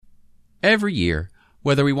Every year,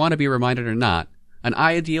 whether we want to be reminded or not, an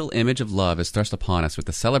ideal image of love is thrust upon us with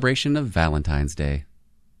the celebration of Valentine's Day.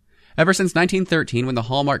 Ever since 1913, when the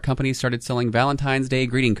Hallmark Company started selling Valentine's Day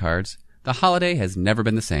greeting cards, the holiday has never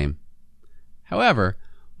been the same. However,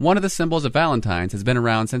 one of the symbols of Valentine's has been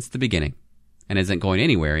around since the beginning, and isn't going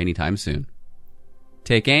anywhere anytime soon.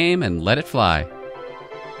 Take aim and let it fly.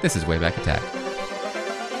 This is Wayback Attack.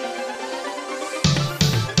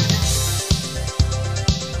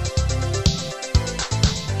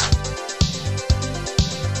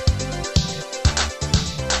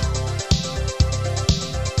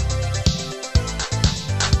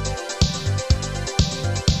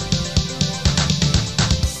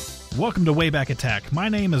 Welcome to Wayback Attack. My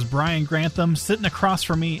name is Brian Grantham. Sitting across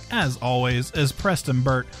from me, as always, is Preston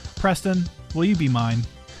Burt. Preston, will you be mine?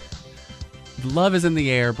 Love is in the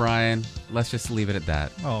air, Brian. Let's just leave it at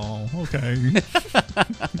that. Oh, okay.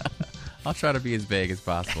 I'll try to be as vague as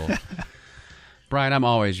possible. Brian, I'm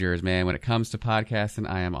always yours, man. When it comes to podcasting,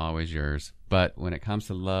 I am always yours. But when it comes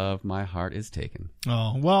to love, my heart is taken.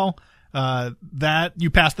 Oh, well, that you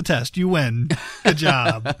passed the test. You win. Good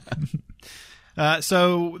job.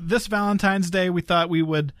 So this Valentine's Day, we thought we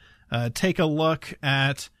would take a look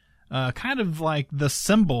at kind of like the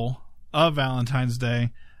symbol of Valentine's Day.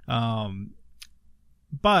 But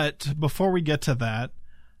before we get to that,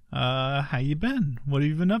 how you been? What have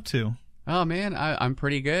you been up to? Oh, man, I'm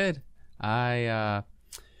pretty good. Last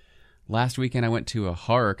weekend I went to a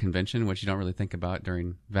horror convention, which you don't really think about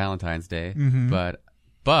during Valentine's Day. Mm-hmm.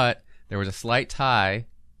 But there was a slight tie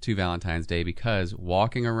to Valentine's Day because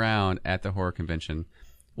walking around at the horror convention,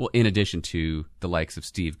 well, in addition to the likes of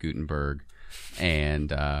Steve Guttenberg and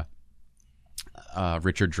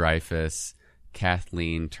Richard Dreyfuss,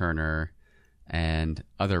 Kathleen Turner, and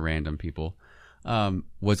other random people,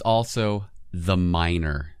 was also The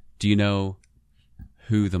Miner. Do you know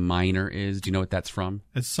who The Miner is? Do you know what that's from?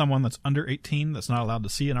 It's someone that's under 18 that's not allowed to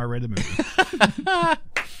see an R-rated movie.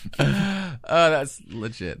 Oh, that's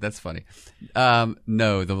legit. That's funny.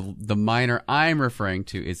 No, the Miner I'm referring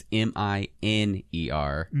to is Miner, and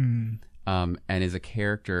is a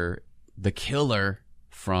character, the killer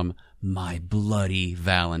from My Bloody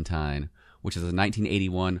Valentine, which is a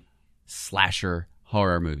 1981 slasher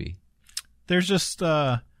horror movie. There's just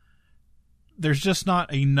not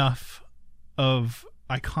enough of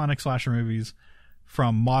iconic slasher movies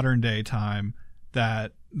from modern day time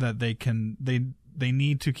that they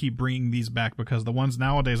need to keep bringing these back, because the ones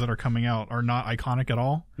nowadays that are coming out are not iconic at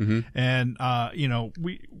all. Mm-hmm. And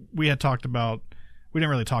we had talked about, we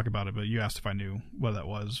didn't really talk about it, but you asked if I knew what that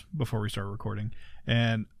was before we started recording,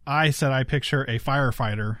 and I said I picture a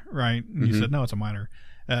firefighter, right? And you said no, it's a miner.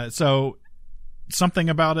 So something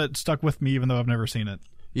about it stuck with me, even though I've never seen it.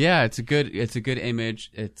 Yeah, it's a good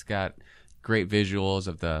image. It's got great visuals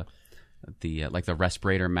of the like the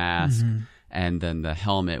respirator mask, and then the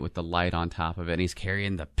helmet with the light on top of it. And he's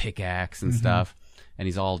carrying the pickaxe and stuff, and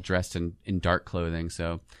he's all dressed in dark clothing.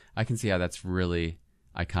 So I can see how that's really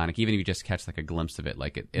iconic. Even if you just catch like a glimpse of it,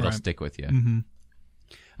 like it'll right. stick with you.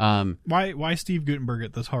 Mm-hmm. Why Steve Guttenberg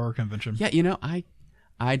at this horror convention? Yeah,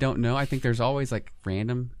 I don't know. I think there's always like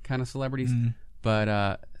random kind of celebrities,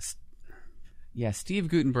 but yeah, Steve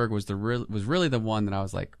Guttenberg was really the one that I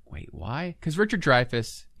was like, wait, why? Because Richard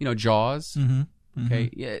Dreyfuss, Jaws. Okay,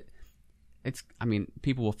 yeah,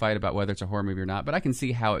 people will fight about whether it's a horror movie or not, but I can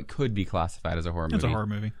see how it could be classified as a horror movie. It's a horror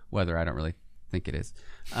movie. Whether I don't really think it is.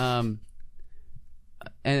 And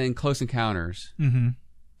then Close Encounters.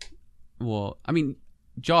 Well,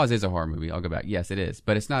 Jaws is a horror movie. I'll go back. Yes, it is,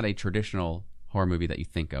 but it's not a traditional horror movie that you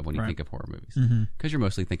think of when you think of horror movies, because you're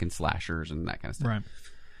mostly thinking slashers and that kind of stuff. Right.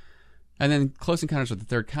 And then Close Encounters of the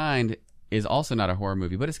Third Kind is also not a horror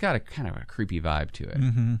movie, but it's got a kind of a creepy vibe to it.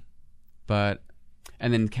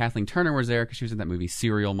 And then Kathleen Turner was there because she was in that movie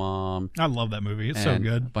Serial Mom. I love that movie. It's so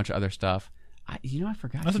good. A bunch of other stuff. I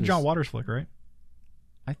forgot. That's a John Waters flick, right?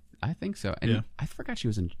 I think so. And I forgot she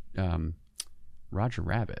was in Roger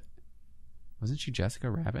Rabbit. Wasn't she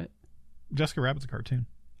Jessica Rabbit? Jessica Rabbit's a cartoon.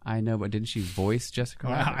 I know, but didn't she voice Jessica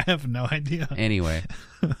Rabbit? I have no idea. Anyway.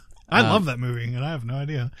 I love that movie, and I have no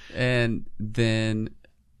idea. And then,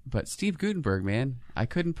 but Steve Guttenberg, man, I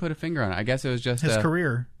couldn't put a finger on it. I guess it was just his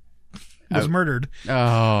career was murdered.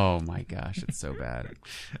 Oh my gosh, it's so bad.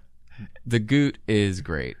 The Goot is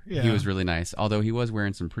great. Yeah. He was really nice, although he was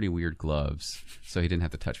wearing some pretty weird gloves, so he didn't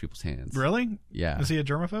have to touch people's hands. Really? Yeah. Is he a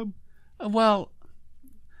germaphobe? Well,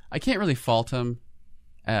 I can't really fault him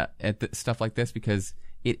at stuff like this because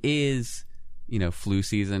it is, flu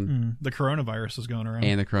season. The coronavirus is going around.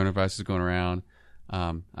 And the coronavirus is going around.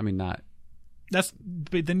 Not.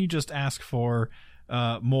 But then you just ask for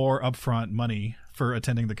more upfront money for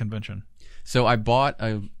attending the convention. So I bought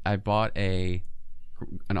an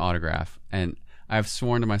autograph, and I've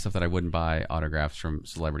sworn to myself that I wouldn't buy autographs from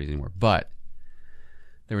celebrities anymore. But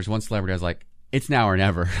there was one celebrity I was like, it's now or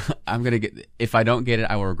never. If I don't get it,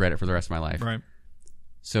 I will regret it for the rest of my life. Right.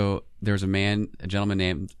 So there was a gentleman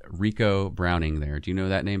named Rico Browning there. Do you know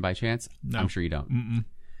that name by chance? No. I'm sure you don't. Mm-mm.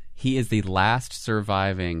 He is the last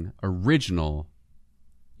surviving original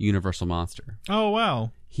Universal monster. Oh,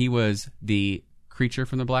 wow. He was the creature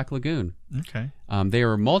from the Black Lagoon. Okay. There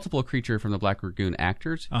were multiple creature from the Black Lagoon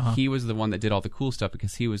actors. Uh-huh. He was the one that did all the cool stuff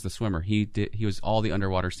because he was the swimmer. He was all the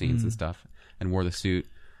underwater scenes and stuff, and wore the suit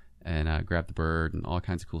and grabbed the bird and all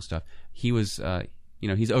kinds of cool stuff. He was,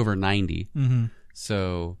 he's over 90,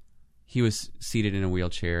 so he was seated in a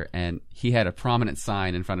wheelchair, and he had a prominent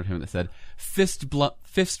sign in front of him that said, "Fist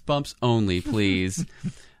bumps only, please.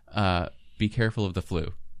 Be careful of the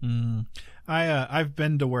flu." I've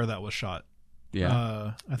been to where that was shot.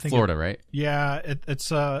 Yeah, I think Florida, right? Yeah,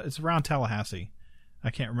 it's around Tallahassee.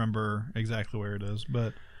 I can't remember exactly where it is,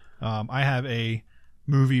 but I have a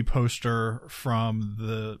movie poster from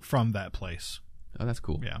that place. Oh, that's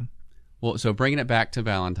cool. Yeah. Well, so bringing it back to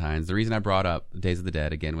Valentine's, the reason I brought up Days of the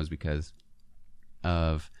Dead again was because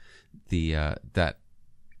of the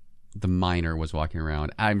miner was walking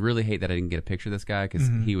around. I really hate that I didn't get a picture of this guy because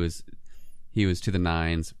he was to the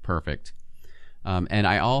nines, perfect. And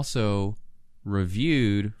I also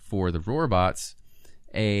reviewed for the Roarbots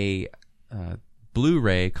a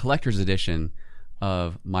Blu-ray collector's edition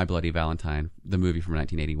of My Bloody Valentine, the movie from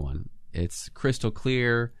 1981. It's crystal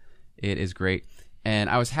clear. It is great.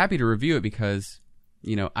 And I was happy to review it because,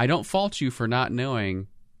 I don't fault you for not knowing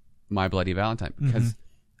My Bloody Valentine because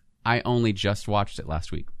I only just watched it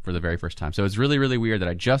last week for the very first time. So it's really, really weird that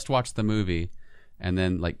I just watched the movie and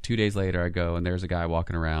then like 2 days later I go and there's a guy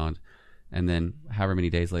walking around. And then however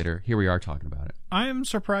many days later, here we are talking about it. I'm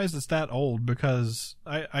surprised it's that old because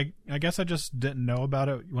I guess I just didn't know about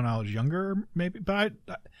it when I was younger, maybe. But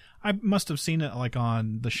I must have seen it like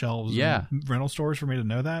on the shelves in rental stores for me to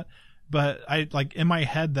know that. But I like in my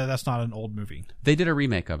head that's not an old movie. They did a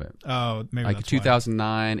remake of it. Oh, maybe like that's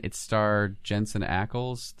 2009. Why. It starred Jensen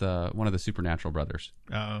Ackles, one of the Supernatural brothers.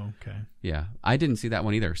 Oh, okay. Yeah, I didn't see that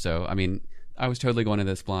one either. So I mean, I was totally going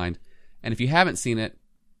into this blind. And if you haven't seen it,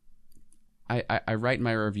 I write in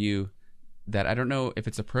my review that I don't know if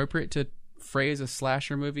it's appropriate to phrase a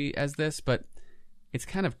slasher movie as this, but it's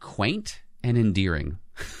kind of quaint and endearing.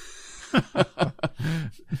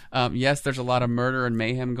 Yes, there's a lot of murder and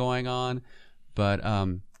mayhem going on, but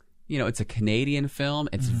it's a Canadian film.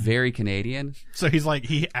 It's very Canadian. So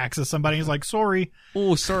he acts as somebody. He's like, sorry.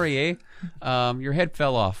 Oh, sorry, eh? Your head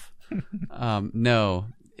fell off. No,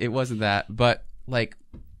 it wasn't that. But like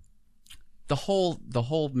the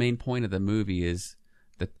whole main point of the movie is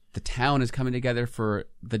that the town is coming together for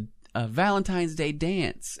the Valentine's Day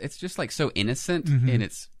dance. It's just like so innocent in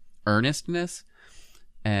its earnestness.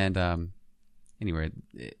 And anyway,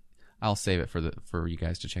 I'll save it for you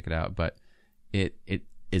guys to check it out. But it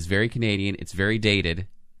is very Canadian. It's very dated.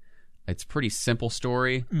 It's a pretty simple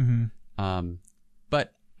story.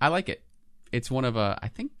 But I like it. It's one of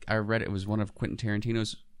I think I read it was one of Quentin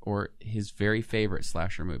Tarantino's or his very favorite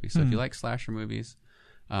slasher movies. So if you like slasher movies,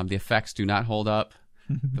 the effects do not hold up.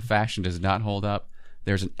 The fashion does not hold up.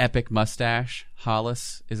 There's an epic mustache.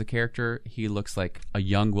 Hollis is a character. He looks like a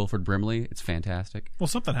young Wilford Brimley. It's fantastic. Well,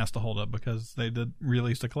 something has to hold up because they did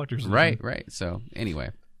release a collector's edition. Right. So anyway,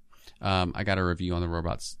 I got a review on the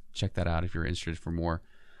Robots. Check that out if you're interested for more.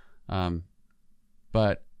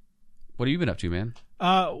 But what have you been up to, man?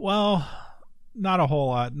 Well, not a whole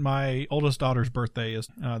lot. My oldest daughter's birthday is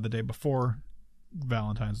the day before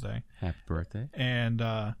Valentine's Day. Happy birthday. And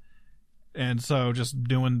so just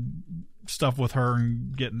doing stuff with her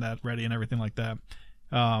and getting that ready and everything like that.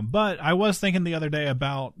 But I was thinking the other day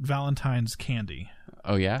about Valentine's candy.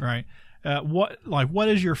 Oh yeah? Right. What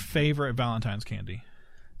is your favorite Valentine's candy?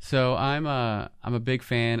 So I'm a big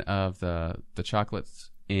fan of the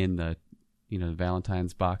chocolates in the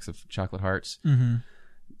Valentine's box of chocolate hearts.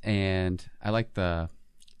 And I like the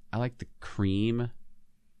cream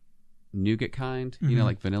nougat kind,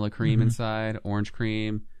 like vanilla cream inside, orange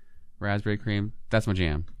cream, raspberry cream. That's my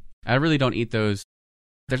jam. I really don't eat those.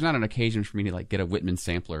 There's not an occasion for me to like get a Whitman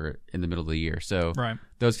sampler in the middle of the year. So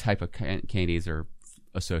those type of candies are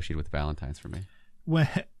associated with Valentine's for me. When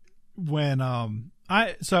I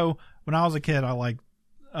was a kid, I like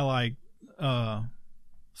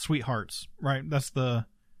Sweethearts, right? That's the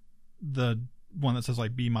one that says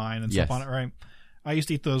like "Be Mine" and stuff on it, right? I used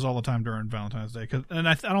to eat those all the time during Valentine's Day, and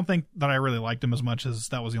I don't think that I really liked them as much as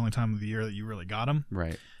that was the only time of the year that you really got them,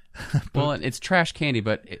 right? Well, it's trash candy,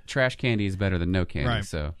 but trash candy is better than no candy. Right.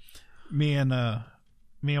 So me and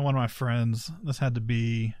one of my friends, this had to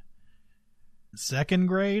be second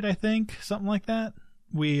grade, I think, something like that.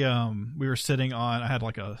 We were sitting on, I had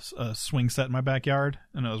like a swing set in my backyard,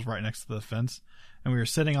 and it was right next to the fence, and we were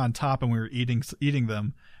sitting on top, and we were eating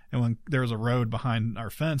them. And when there was a road behind our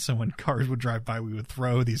fence, and when cars would drive by, we would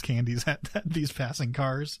throw these candies at these passing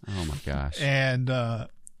cars. oh my gosh. And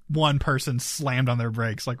one person slammed on their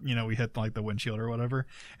brakes, like, we hit like the windshield or whatever,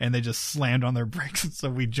 and they just slammed on their brakes, and so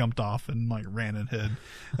we jumped off and like ran and hid.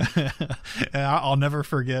 And I'll never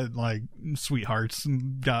forget, like, sweethearts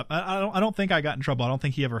got. I don't think I got in trouble. I don't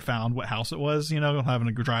think he ever found what house it was. Having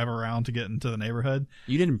to drive around to get into the neighborhood.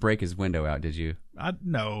 You didn't break his window out, did you?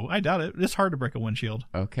 No, I doubt it. It's hard to break a windshield,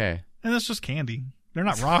 Okay. and it's just candy. They're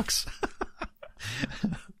not rocks.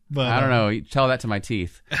 But I don't know. You tell that to my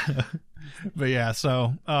teeth. But yeah,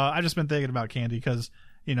 so I've just been thinking about candy because,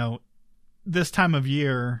 this time of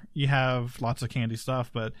year you have lots of candy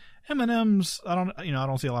stuff, but M&Ms, I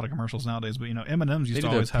don't see a lot of commercials nowadays, but M&Ms used to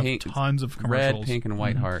always have tons of commercials. Red, pink, and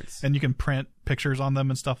white hearts. And you can print pictures on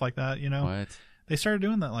them and stuff like that, What? They started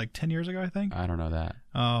doing that like 10 years ago, I think. I don't know that.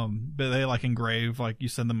 But they like engrave, like you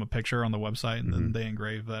send them a picture on the website, and then they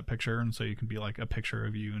engrave that picture, and so you can be like a picture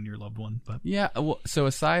of you and your loved one. But Yeah, well, so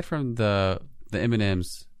aside from the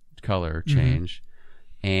M&M's color change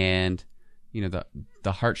and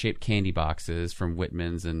the heart-shaped candy boxes from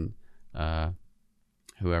Whitman's and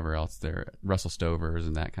whoever else there, Russell Stover's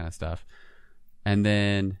and that kind of stuff, and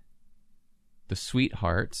then the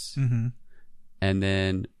sweethearts, and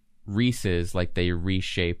then Reese's, like they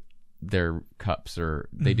reshape their cups, or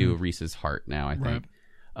they do a Reese's heart now, I think. Right.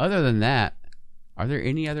 Other than that, are there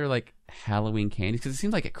any other like Halloween candies? Because it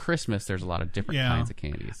seems like at Christmas there's a lot of different kinds of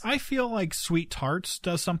candies. I feel like Sweet Tarts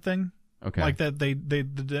does something. Okay. Like that they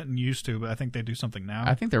didn't used to, but I think they do something now.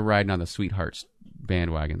 I think they're riding on the Sweethearts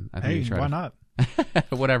bandwagon. I think why not?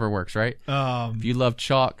 Whatever works, right? If If you love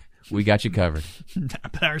chalk, we got you covered.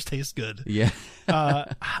 but ours tastes good. Yeah.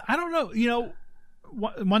 I don't know.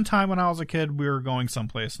 One time when I was a kid, we were going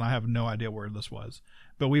someplace, and I have no idea where this was,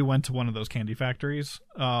 but we went to one of those candy factories,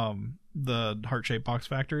 the heart-shaped box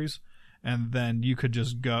factories, and then you could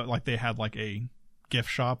just go, like they had like a gift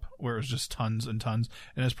shop where it was just tons and tons,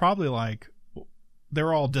 and it's probably like they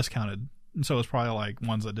were all discounted, and so it's probably like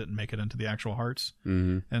ones that didn't make it into the actual hearts.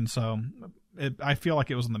 And so I feel like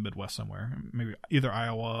it was in the Midwest somewhere, maybe either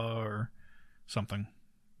Iowa or something,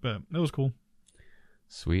 but it was cool.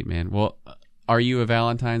 Sweet, man. Well, are you a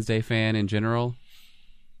Valentine's Day fan in general?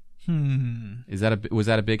 Was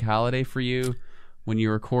that a big holiday for you when you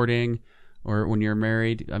were courting or when you were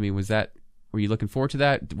married? I mean, were you looking forward to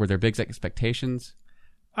that? Were there big expectations?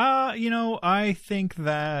 I think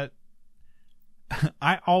that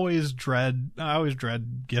I always dread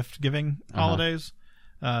gift giving holidays.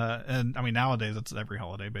 And I mean, nowadays it's every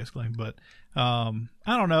holiday basically, but I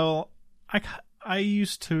don't know.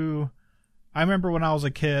 I remember when I was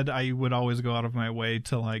a kid, I would always go out of my way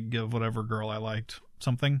to like give whatever girl I liked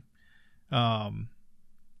something. And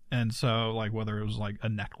so like whether it was like a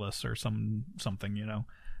necklace or something,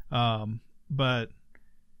 but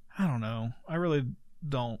I don't know. I really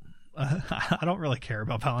don't. I don't really care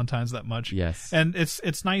about Valentine's that much. Yes. And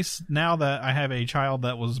it's nice now that I have a child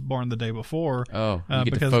that was born the day before. Oh, you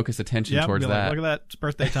get to focus attention towards that. Like, look at that, it's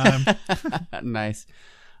birthday time. Nice.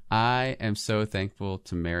 I am so thankful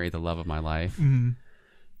to marry the love of my life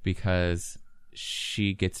because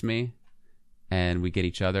she gets me and we get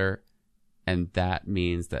each other, and that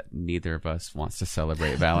means that neither of us wants to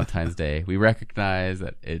celebrate Valentine's Day. We recognize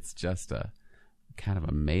that it's just a kind of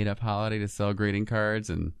a made-up holiday to sell greeting cards,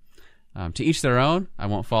 and to each their own. I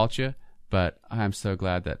won't fault you, but I'm so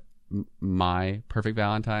glad that my perfect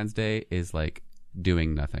Valentine's Day is like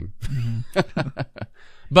doing nothing.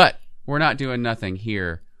 But we're not doing nothing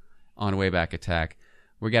here on Wayback Attack.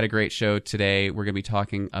 We got a great show today. We're going to be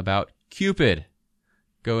talking about Cupid.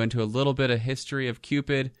 Go into a little bit of history of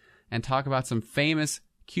Cupid and talk about some famous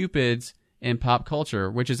Cupids in pop culture,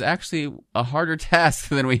 which is actually a harder task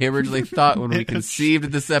than we originally thought when we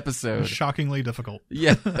conceived this episode. Shockingly difficult.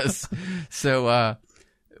 Yes. So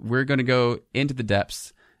we're going to go into the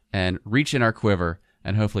depths and reach in our quiver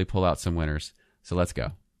and hopefully pull out some winners. So let's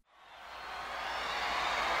go.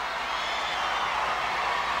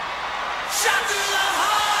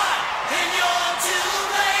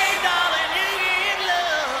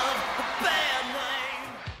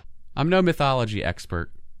 I'm no mythology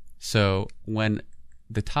expert, so when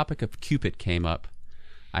the topic of Cupid came up,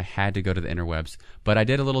 I had to go to the interwebs. But I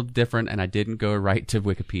did a little different, and I didn't go right to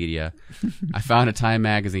Wikipedia. I found a Time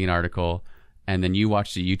magazine article, and then you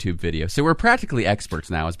watched a YouTube video. So we're practically experts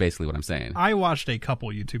now, is basically what I'm saying. I watched a couple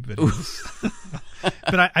YouTube videos,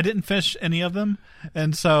 but I didn't finish any of them,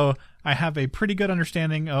 and so I have a pretty good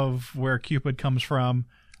understanding of where Cupid comes from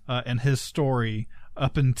and his story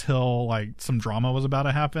up until like some drama was about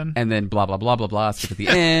to happen. And then blah, blah, blah, blah, blah, skip at the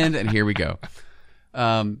end, and here we go.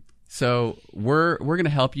 So we're going to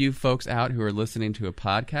help you folks out who are listening to a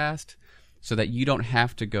podcast so that you don't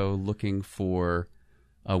have to go looking for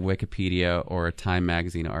a Wikipedia or a Time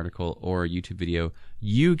Magazine article or a YouTube video.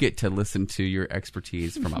 You get to listen to your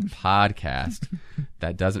expertise from a podcast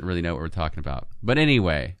that doesn't really know what we're talking about. But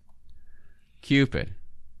anyway, Cupid.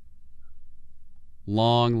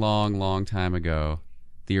 Long time ago,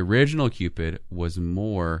 the original Cupid was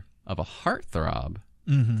more of a heartthrob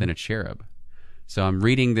than a cherub. So I'm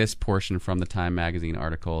reading this portion from the Time Magazine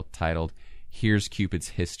article titled, Here's Cupid's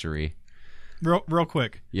History. Real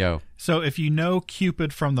quick. Yo. So if you know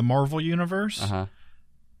Cupid from the Marvel Universe,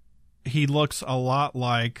 he looks a lot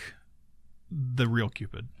like the real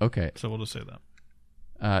Cupid. Okay. So we'll just say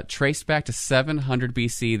that. Traced back to 700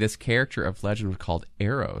 BC, this character of legend was called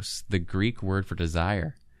Eros, the Greek word for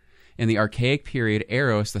desire. In the archaic period,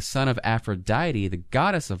 Eros, the son of Aphrodite, the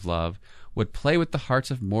goddess of love, would play with the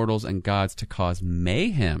hearts of mortals and gods to cause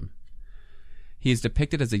mayhem. He is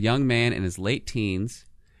depicted as a young man in his late teens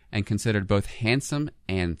and considered both handsome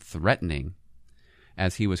and threatening,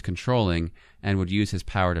 as he was controlling and would use his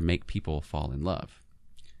power to make people fall in love.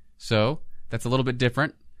 So, that's a little bit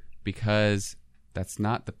different because that's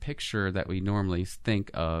not the picture that we normally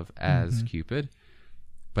think of as Cupid.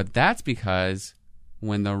 But that's because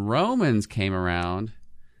when the Romans came around,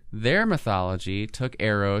 their mythology took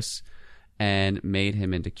Eros and made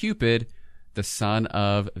him into Cupid, the son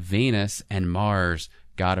of Venus and Mars,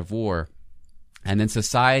 god of war. And then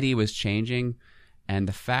society was changing, and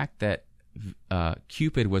the fact that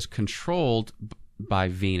Cupid was controlled by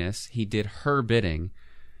Venus, he did her bidding,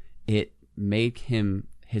 it made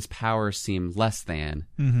his powers seem less than.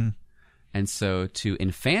 And so to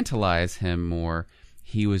infantilize him more,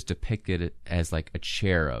 he was depicted as like a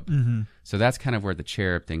cherub. So that's kind of where the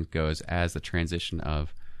cherub thing goes as the transition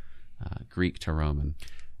of Greek to Roman.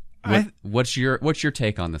 What's your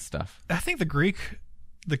take on this stuff? I think the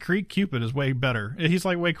Greek Cupid is way better. He's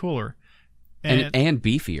like way cooler and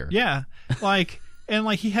beefier. Yeah, and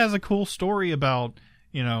he has a cool story about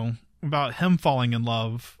him falling in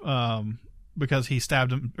love because he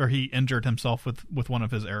stabbed him or he injured himself with one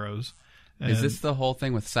of his arrows. And, is this the whole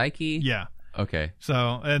thing with Psyche? Yeah. Okay.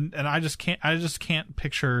 So and I just can't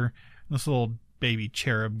picture this little baby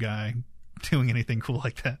cherub guy doing anything cool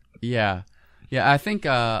like that. Yeah. Yeah, I think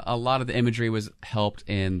a lot of the imagery was helped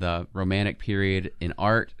in the Romantic period in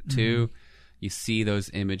art, too. You see those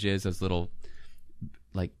images, those little,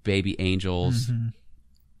 like, baby angels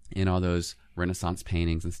in all those Renaissance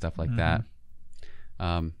paintings and stuff like that.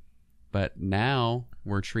 But now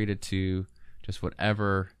we're treated to just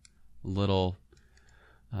whatever little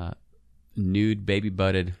nude,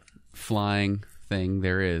 baby-butted flying thing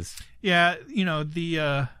there is. Yeah,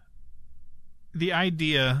 the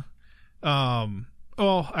idea...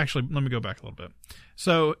 well, actually, let me go back a little bit.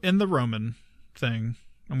 So in the Roman thing,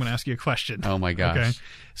 I'm going to ask you a question. Oh my gosh. Okay.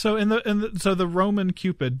 So so the Roman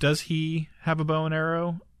Cupid, does he have a bow and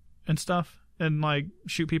arrow and stuff and like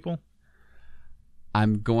shoot people?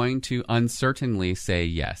 I'm going to uncertainly say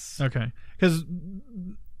yes. Okay. Because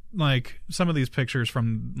like some of these pictures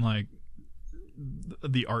from like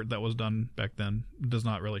the art that was done back then does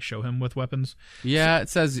not really show him with weapons. Yeah, it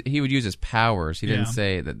says he would use his powers. He didn't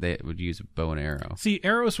say that they would use a bow and arrow. See,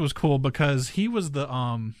 Eros was cool because he was the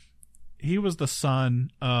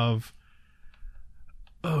son of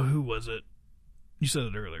who was it? You said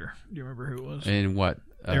it earlier. Do you remember who it was? And what?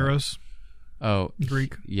 Eros. Oh,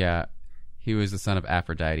 Greek. Yeah. He was the son of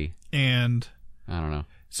Aphrodite. And I don't know.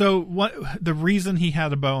 So what the reason he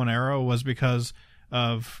had a bow and arrow was because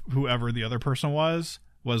of whoever the other person was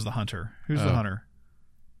the hunter. Who's the hunter?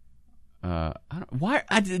 I don't, why?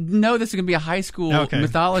 I didn't know this was going to be a high school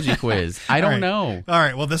mythology quiz. I don't know. All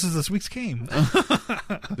right. Well, this is this week's game.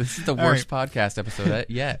 This is the worst podcast episode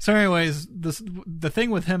yet. So anyways, the thing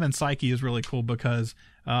with him and Psyche is really cool because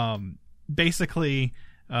basically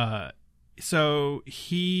so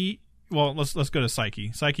let's go to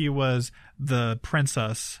Psyche. Psyche was the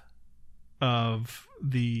princess of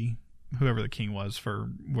whoever the king was for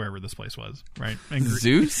wherever this place was, right?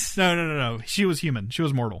 Zeus? No. She was human. She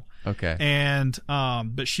was mortal. Okay. And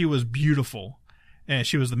but she was beautiful. And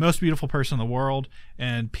she was the most beautiful person in the world.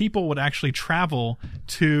 And people would actually travel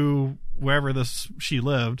to wherever she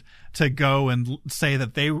lived to go and say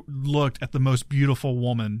that they looked at the most beautiful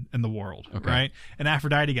woman in the world, right? And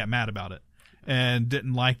Aphrodite got mad about it. and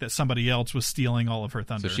didn't like that somebody else was stealing all of her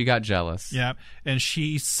thunder. So she got jealous. Yeah, and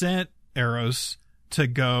she sent Eros to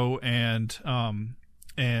go and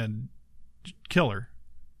kill her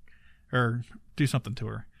or do something to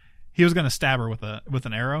her. He was going to stab her with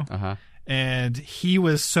an arrow. Uh-huh. And he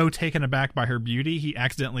was so taken aback by her beauty, he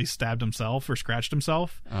accidentally stabbed himself or scratched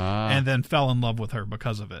himself, and then fell in love with her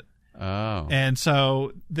because of it. Oh. And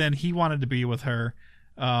so then he wanted to be with her,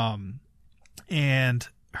 and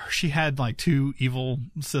she had like 2 evil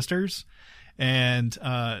sisters, and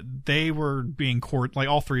they were being courted, like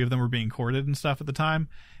all 3 of them were being courted and stuff at the time,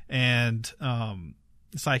 and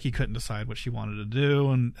Psyche couldn't decide what she wanted to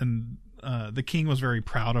do, and the king was very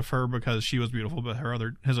proud of her because she was beautiful, but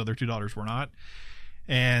his other 2 daughters were not.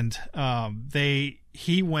 And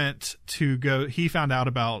he found out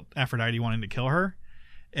about Aphrodite wanting to kill her,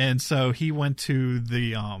 and so he went to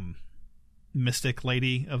the mystic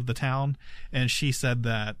lady of the town, and she said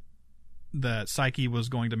that Psyche was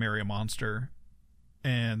going to marry a monster,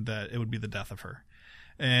 and that it would be the death of her.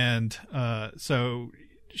 And so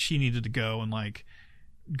she needed to go and like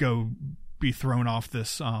go be thrown off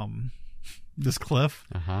this cliff.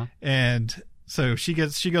 Uh-huh. And so she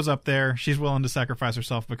goes up there. She's willing to sacrifice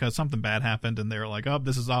herself because something bad happened, and they're like, oh,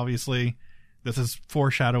 this is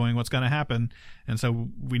foreshadowing what's going to happen, and so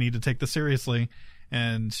we need to take this seriously.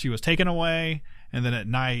 And she was taken away, and then at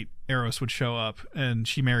night Eros would show up, and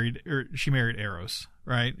she married Eros,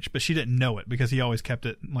 right? But she didn't know it because he always kept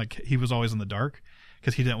it like he was always in the dark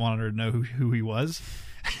because he didn't want her to know who he was.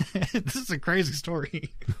 This is a crazy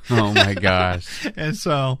story. Oh my gosh. And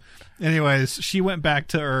so anyways, she went back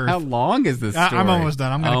to Earth. How long is this story? I'm almost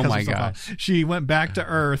done. I'm going to cut my this gosh. off. She went back to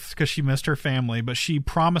Earth because she missed her family, but she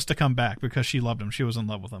promised to come back because she loved him. She was in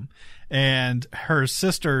love with him. And her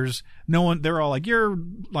sisters, they're all like, you're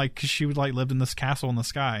like, 'cause she like lived in this castle in the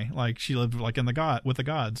sky. Like she lived like with the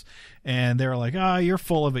gods. And they were like, you're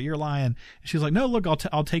full of it. You're lying. And she's like, no, look,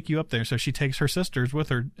 I'll take you up there. So she takes her sisters with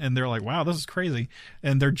her, and they're like, wow, this is crazy.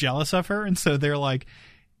 And they're jealous of her. And so they're like,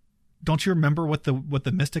 don't you remember what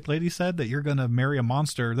the mystic lady said, that you're going to marry a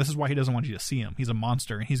monster? This is why he doesn't want you to see him. He's a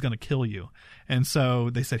monster and he's going to kill you. And so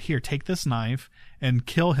they said, here, take this knife and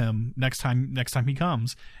kill him next time he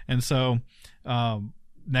comes. And so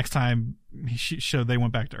next time they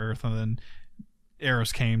went back to Earth, and then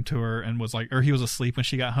Eros came to her and was like, or he was asleep when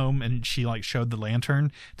she got home, and she like showed the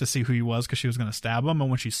lantern to see who he was because she was going to stab him. And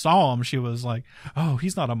when she saw him, she was like, oh,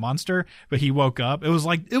 he's not a monster. But he woke up. It was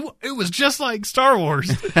like, it was just like Star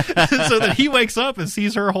Wars. So that he wakes up and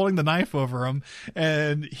sees her holding the knife over him,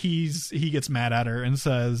 and he gets mad at her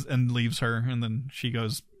and leaves her. And then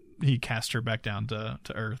he casts her back down to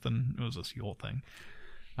Earth, and it was this whole thing.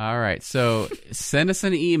 All right, so send us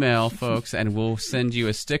an email, folks, and we'll send you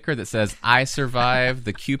a sticker that says, I survived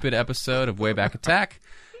the Cupid episode of Wayback Attack,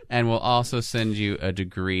 and we'll also send you a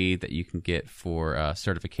degree that you can get for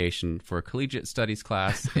certification for a collegiate studies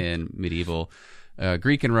class in medieval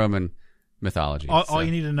Greek and Roman mythology. All you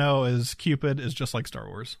need to know is Cupid is just like Star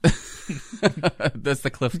Wars. That's the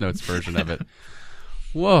Cliff Notes version of it.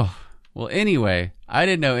 Whoa. Well, anyway, I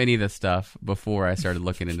didn't know any of this stuff before I started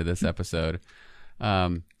looking into this episode.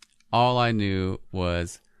 All I knew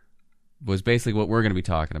was basically what we're going to be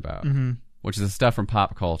talking about, which is the stuff from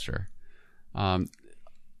pop culture.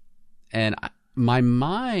 And my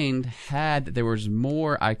mind had that there was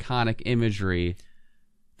more iconic imagery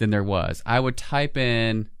than there was. I would type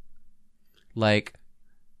in, like,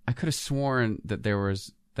 I could have sworn that there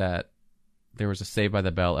was a Saved by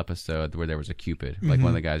the Bell episode where there was a Cupid, like one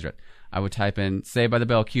of the guys read. I would type in Saved by the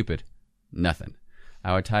Bell Cupid, nothing.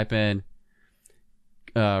 I would type in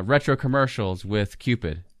retro commercials with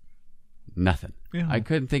Cupid, nothing. Yeah. I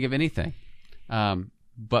couldn't think of anything.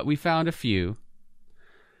 But we found a few,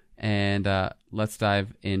 and let's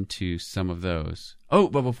dive into some of those. Oh,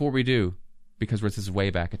 but before we do, because this is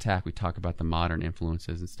Wayback Attack, we talk about the modern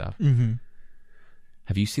influences and stuff. Mm-hmm.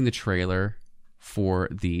 Have you seen the trailer for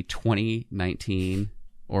the 2019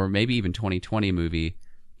 or maybe even 2020 movie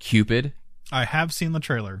Cupid? I have seen the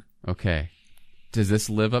trailer. Okay. Does this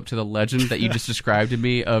live up to the legend that you just described to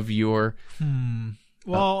me of your...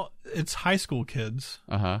 Well, it's high school kids.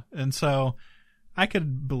 Uh-huh. And so I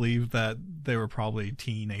could believe that they were probably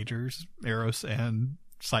teenagers, Eros and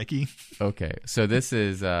Psyche. Okay. So this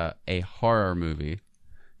is a horror movie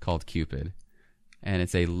called Cupid. And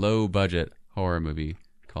it's a low-budget horror movie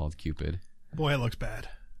called Cupid. Boy, it looks bad.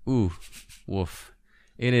 Ooh. Woof.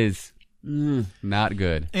 It is not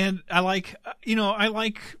good. And I like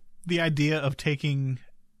the idea of taking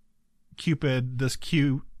Cupid, this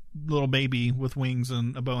cute little baby with wings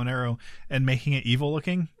and a bow and arrow, and making it evil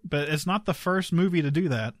looking, but it's not the first movie to do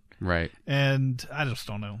that. Right. And I just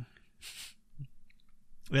don't know.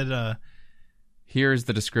 Here's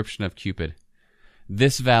the description of Cupid.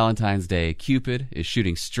 This Valentine's Day, Cupid is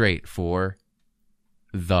shooting straight for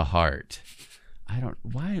the heart.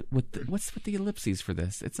 What's with the ellipses for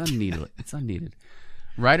this? It's unneeded. It's unneeded.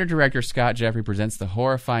 Writer-director Scott Jeffrey presents the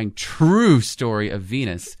horrifying true story of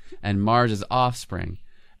Venus and Mars' offspring.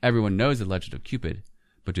 Everyone knows the legend of Cupid,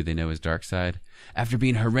 but do they know his dark side? After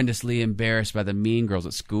being horrendously embarrassed by the mean girls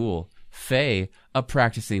at school, Faye, a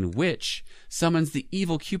practicing witch, summons the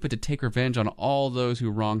evil Cupid to take revenge on all those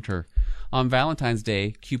who wronged her. On Valentine's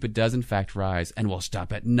Day, Cupid does in fact rise and will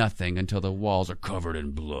stop at nothing until the walls are covered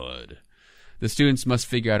in blood. The students must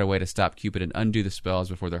figure out a way to stop Cupid and undo the spells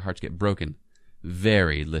before their hearts get broken.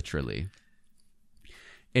 Very literally.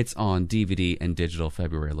 It's on DVD and digital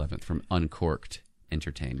February 11th from Uncorked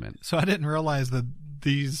Entertainment. So I didn't realize that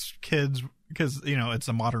these kids, because, it's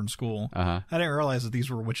a modern school. Uh-huh. I didn't realize that these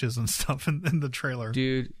were witches and stuff in the trailer.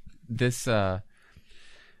 Dude, this, a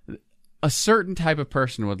certain type of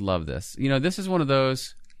person would love this. This is one of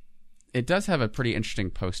those, it does have a pretty interesting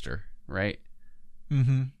poster, right?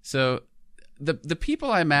 Mm-hmm. So the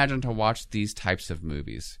people I imagine to watch these types of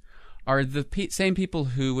movies are the same people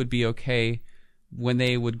who would be okay when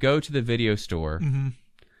they would go to the video store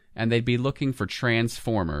and they'd be looking for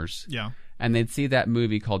Transformers. Yeah. And they'd see that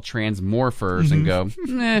movie called Transmorphers and go,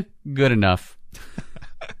 good enough.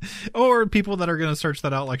 Or people that are going to search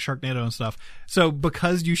that out like Sharknado and stuff. So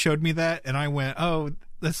because you showed me that and I went, oh,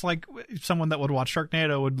 that's like someone that would watch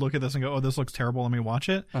Sharknado would look at this and go, oh, this looks terrible. Let me watch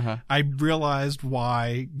it. Uh-huh. I realized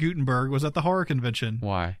why Gutenberg was at the horror convention.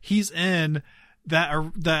 Why? He's in that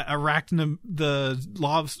arachnid, the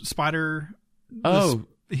law of spider. Oh,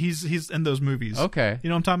 he's in those movies. Okay. You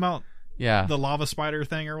know what I'm talking about? Yeah. The lava spider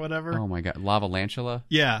thing or whatever. Oh my God. Lava Lantula?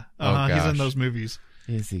 Yeah. Oh, he's in those movies.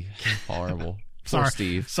 Is he? Horrible. Sorry, Poor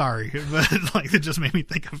Steve. Sorry, but it just made me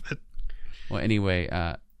think of it. Well,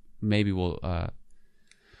 anyway, maybe we'll.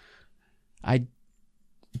 I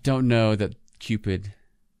don't know that Cupid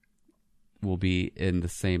will be in the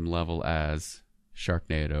same level as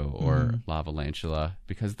Sharknado or Lava Lantula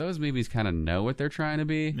because those movies kind of know what they're trying to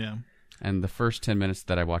be. Yeah. And the first 10 minutes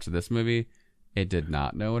that I watched of this movie, it did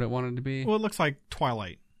not know what it wanted to be. Well, it looks like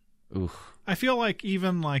Twilight. Oof. I feel like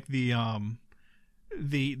even like they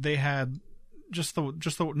had just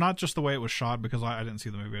the not just the way it was shot because I didn't see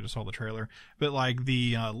the movie, I just saw the trailer, but like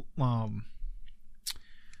the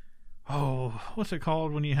what's it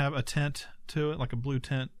called when you have a tint to it, like a blue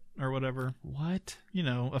tint or whatever? What?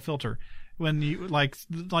 A filter. When you like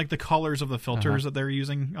the colors of the filters that they're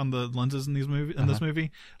using on the lenses in this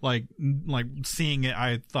movie, like seeing it,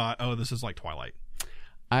 I thought, oh, this is like Twilight.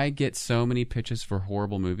 I get so many pitches for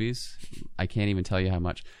horrible movies. I can't even tell you how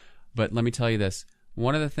much. But let me tell you this.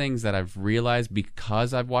 One of the things that I've realized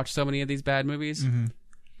because I've watched so many of these bad movies,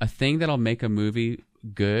 a thing that'll make a movie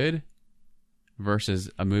good versus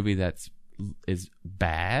a movie is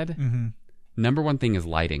bad, number one thing is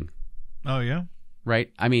lighting. Oh, yeah?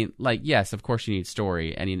 Right? I mean, like, yes, of course you need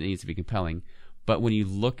story and it needs to be compelling. But when you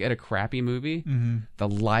look at a crappy movie, the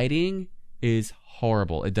lighting is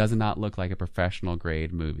horrible. It does not look like a professional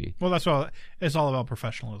grade movie. Well, that's all. It's all about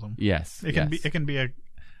professionalism. Yes. It can be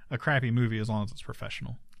a crappy movie as long as it's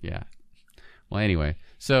professional. Yeah. Well, anyway.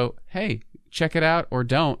 So, hey, check it out or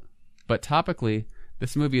don't. But topically,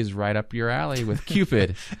 this movie is right up your alley with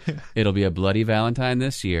Cupid. It'll be a bloody Valentine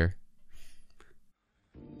this year.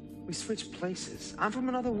 We switched places. I'm from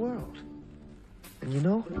another world. And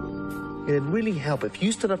it'd really help if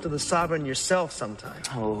you stood up to the Sovereign yourself sometime.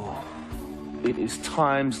 Oh, it is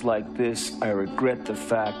times like this I regret the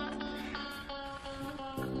fact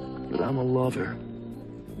that I'm a lover,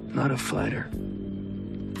 not a fighter.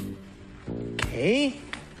 Okay?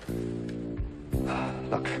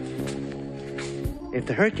 Look, if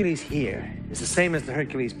the Hercules here is the same as the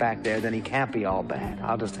Hercules back there, then he can't be all bad.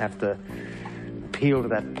 I'll just have to appeal to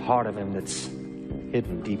that part of him that's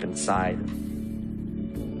hidden deep inside.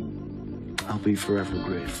 I'll be forever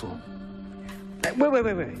grateful.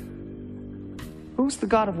 Wait. Who's the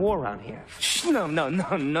god of war around here? No.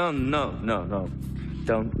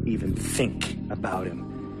 Don't even think about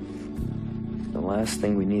him. The last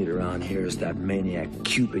thing we need around here is that maniac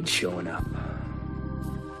Cupid showing up.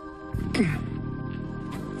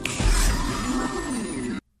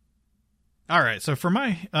 All right, so for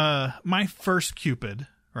my first Cupid,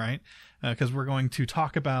 right? Because we're going to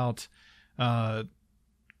talk about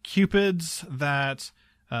Cupids that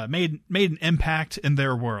made an impact in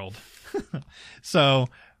their world. So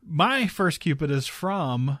my first Cupid is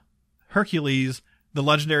from Hercules: The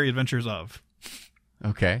Legendary Adventures of.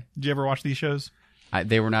 Okay. Did you ever watch these shows?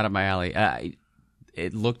 They were not up my alley.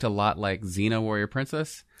 It looked a lot like Xena Warrior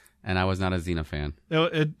Princess, And I was not a Xena fan.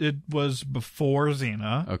 It was before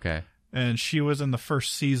Xena. Okay. And she was in the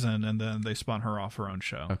first season, and then they spun her off her own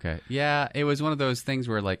show. Okay. Yeah, it was one of those things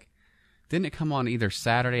where, like, didn't it come on either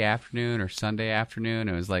Saturday afternoon or Sunday afternoon?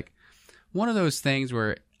 It was like one of those things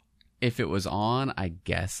where if it was on, I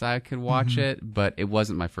guess I could watch it, but it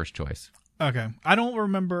wasn't my first choice. Okay. I don't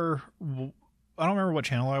remember what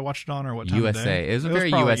channel I watched it on or what time USA. of day. It was a very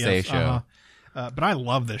USA show. But I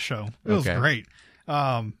love this show. It was Okay. great.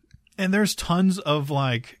 And there's tons of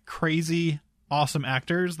like crazy, awesome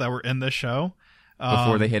actors that were in this show.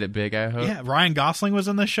 Before they hit it big, I hope. Yeah, Ryan Gosling was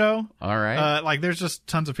in this show. All right. Like there's just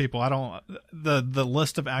tons of people. The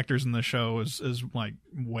list of actors in the show is like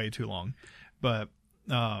way too long. But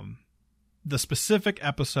the specific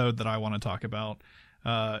episode that I want to talk about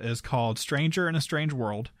is called Stranger in a Strange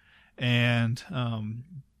World. And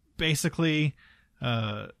basically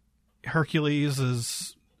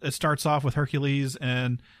Hercules it starts off with Hercules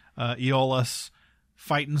and Aeolus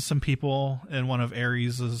fighting some people in one of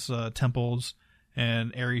Ares' temples,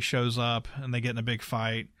 and Ares shows up and they get in a big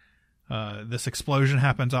fight. This explosion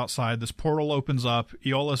happens outside. This portal opens up.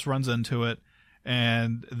 Aeolus runs into it,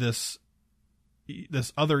 and this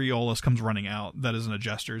other Aeolus comes running out that is in a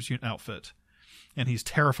jester's outfit, and he's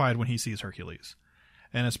terrified when he sees Hercules.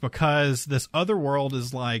 And it's because this other world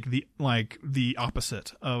is like the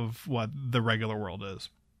opposite of what the regular world is.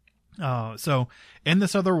 So in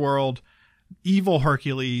this other world, evil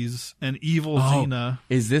Hercules and evil Xena.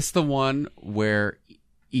 Is this the one where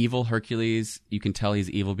evil Hercules, you can tell he's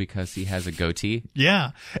evil because he has a goatee?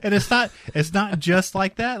 Yeah. And it's not just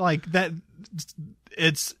like that. Like that,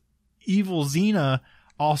 it's evil Xena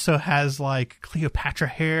also has like Cleopatra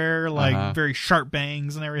hair, like very sharp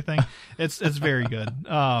bangs and everything. It's very good.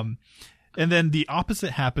 And then the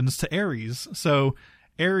opposite happens to Ares. So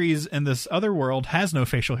Ares in this other world has no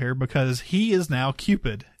facial hair because he is now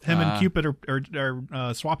Cupid. Him and Cupid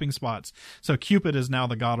are swapping spots. So Cupid is now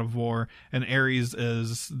the god of war, and Ares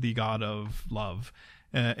is the god of love.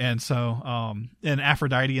 And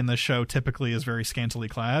Aphrodite in this show typically is very scantily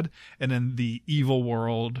clad, and in the evil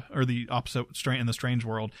world, or the opposite in the strange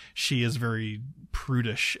world, she is very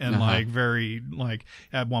prudish and like very like.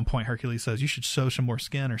 At one point, Hercules says, "You should sew some more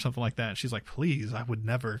skin" or something like that. And she's like, "Please, I would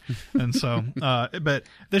never." And so, but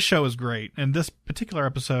this show is great. And this particular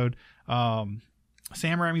episode, Sam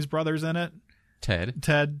Raimi's brother's in it. Ted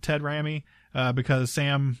Raimi, because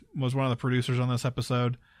Sam was one of the producers on this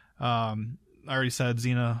episode. I already said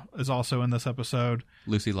Xena is also in this episode.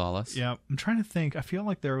 Lucy Lawless. Yeah. I'm trying to think. I feel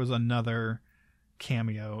like there was another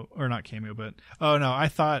cameo, or not cameo, but I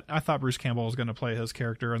thought Bruce Campbell was going to play his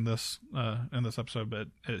character in this episode, but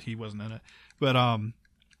he wasn't in it. But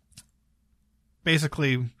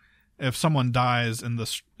basically, if someone dies in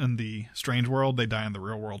the strange world, they die in the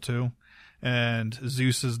real world too. And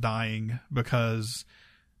Zeus is dying because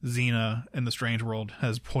Xena in the strange world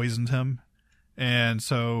has poisoned him, and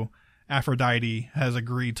so Aphrodite has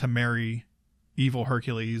agreed to marry evil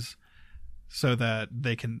Hercules so that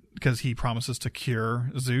they can, because he promises to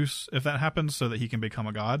cure Zeus if that happens, so that he can become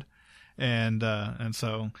a god. And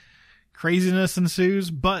so craziness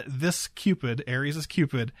ensues, but this Cupid, Ares'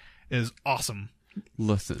 Cupid, is awesome.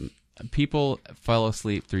 Listen, people fell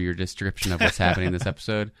asleep through your description of what's happening in this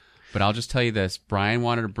episode, but I'll just tell you this. Brian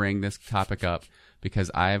wanted to bring this topic up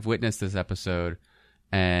because I have witnessed this episode,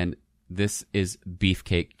 and this is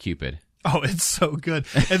Beefcake Cupid. Oh, it's so good.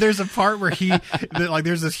 And there's a part where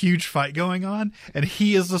there's this huge fight going on, and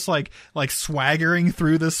he is just like swaggering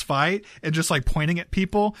through this fight and just like pointing at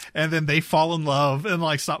people, and then they fall in love and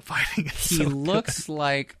like stop fighting. He looks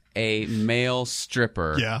like a male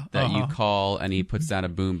stripper that you call, and he puts down a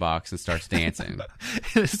boombox and starts dancing.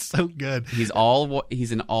 It's so good. He's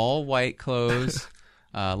in all white clothes,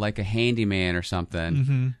 like a handyman or something.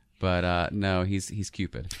 Mm-hmm. But no, he's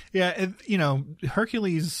Cupid. Yeah,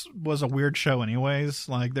 Hercules was a weird show anyways.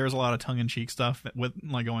 Like, there's a lot of tongue-in-cheek stuff with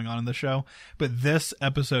like going on in the show. But this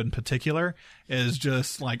episode in particular is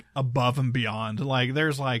just like above and beyond. Like,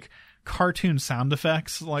 there's like cartoon sound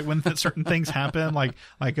effects, like when certain things happen, like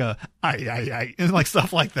I, and like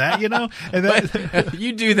stuff like that, And that,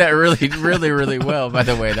 you do that really, really, really well. By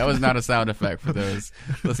the way, that was not a sound effect for those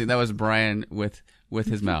listening. That was Brian with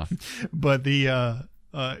his mouth. But the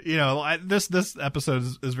this episode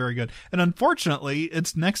is very good, and unfortunately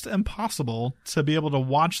it's next to impossible to be able to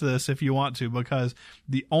watch this if you want to, because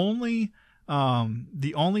the only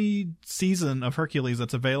season of Hercules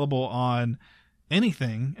that's available on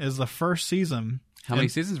anything is the first season. How many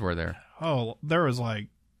seasons were there? Oh, there was like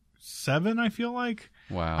 7, I feel like.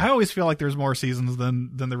 Wow. I always feel like there's more seasons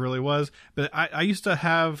than there really was, but I used to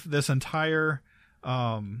have this entire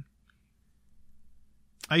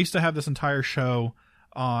I used to have this entire show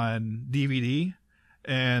on DVD,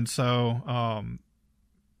 and so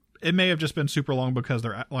it may have just been super long because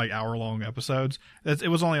they're like hour-long episodes. It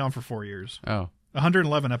was only on for 4 years. Oh.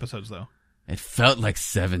 111 episodes, though. It felt like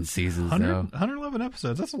 7 seasons, 111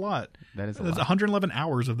 episodes. That's a lot. That is a That's lot. 111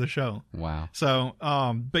 hours of the show. Wow. So,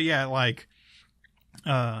 but yeah, like,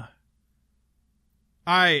 I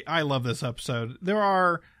love this episode. There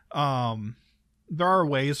are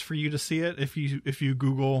ways for you to see it if you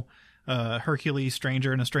Google Hercules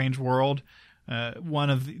Stranger in a Strange World.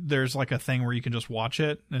 There's like a thing where you can just watch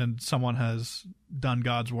it, and someone has done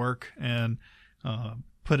God's work and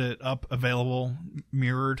put it up available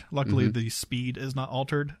mirrored. Luckily the speed is not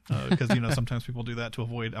altered because sometimes people do that to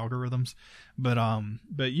avoid algorithms,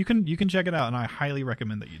 but you can check it out, and I highly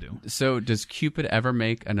recommend that you do. So does Cupid ever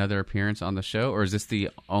make another appearance on the show, or is this the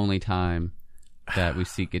only time that we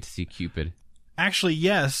get to see Cupid? Actually,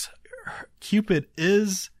 yes, Cupid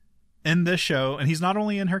is in this show, and he's not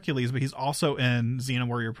only in Hercules, but he's also in Xena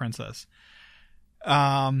Warrior Princess.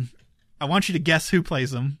 I want you to guess who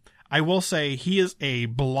plays him. I will say he is a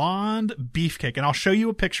blonde beefcake, and I'll show you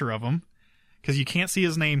a picture of him because you can't see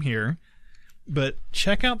his name here. But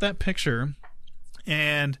check out that picture,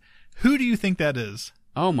 and who do you think that is?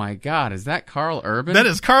 Oh my God, is that Carl Urban? That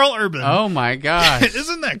is Carl Urban. Oh my gosh.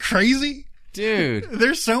 Isn't that crazy? Dude.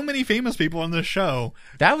 There's so many famous people on this show.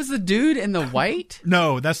 That was the dude in the white?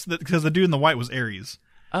 No, that's because the dude in the white was Ares.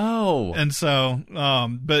 Oh. And so,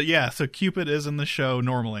 but yeah, so Cupid is in the show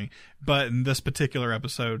normally, but in this particular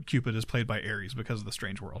episode, Cupid is played by Ares because of the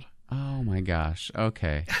Strange World. Oh my gosh.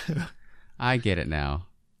 Okay. I get it now.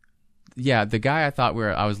 Yeah, the guy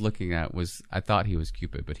I was looking at I thought he was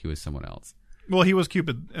Cupid, but he was someone else. Well, he was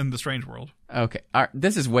Cupid in the Strange World. Okay. All right,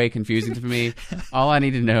 this is way confusing to me. All I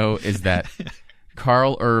need to know is that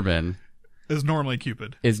Carl Urban is normally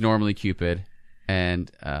Cupid.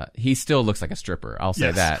 And he still looks like a stripper. I'll say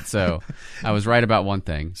Yes. that. So I was right about one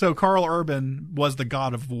thing. So Carl Urban was the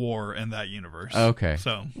god of war in that universe. Okay.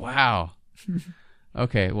 So wow.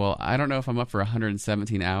 Okay. Well, I don't know if I'm up for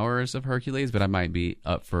 117 hours of Hercules, but I might be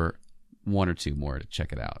up for 1 or 2 more to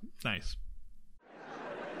check it out. Nice.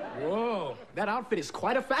 Whoa, that outfit is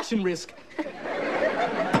quite a fashion risk.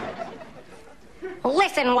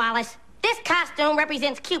 Listen, Wallace, this costume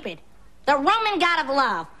represents Cupid, the Roman god of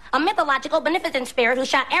love, a mythological, beneficent spirit who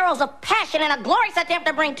shot arrows of passion in a glorious attempt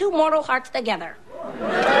to bring 2 mortal hearts together.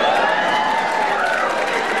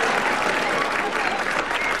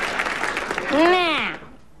 Now,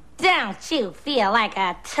 don't you feel like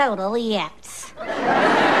a total yaps?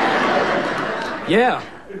 Yeah,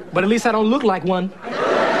 but at least I don't look like one.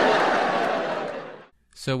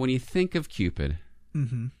 So when you think of Cupid,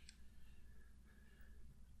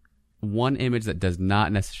 one image that does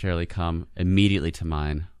not necessarily come immediately to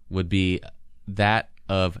mind would be that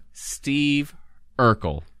of Steve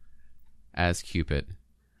Urkel as Cupid.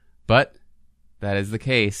 But that is the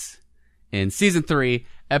case in Season 3,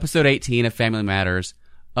 Episode 18 of Family Matters,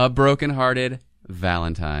 A Broken-Hearted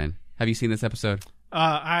Valentine. Have you seen this episode?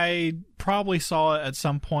 I probably saw it at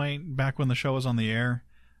some point back when the show was on the air,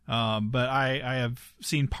 but I have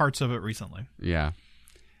seen parts of it recently. Yeah.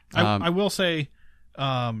 I will say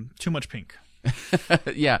too much pink.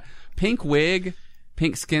 Yeah. Pink wig,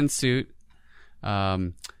 pink skin suit,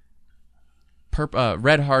 red-hearted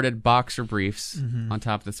boxer briefs on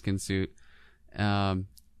top of the skin suit, and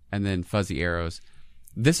then fuzzy arrows.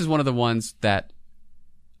 This is one of the ones that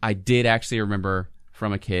I did actually remember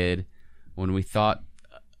from a kid when we thought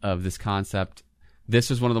of this concept. This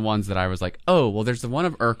was one of the ones that I was like, oh, well, there's the one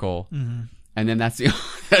of Urkel, and then that's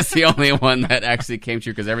the only one that actually came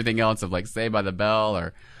true, because everything else of like Saved by the Bell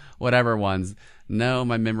or whatever ones, no,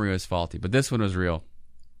 my memory was faulty. But this one was real.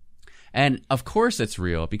 And of course it's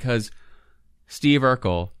real, because Steve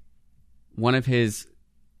Urkel, one of his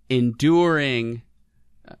enduring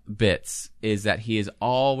bits is that he is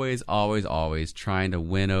always, always, always trying to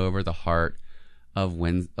win over the heart of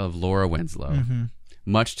Laura Winslow,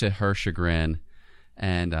 much to her chagrin.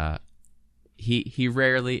 And he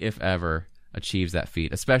rarely, if ever, achieves that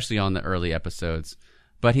feat, especially on the early episodes.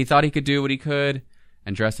 But he thought he could do what he could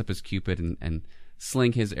and dress up as Cupid and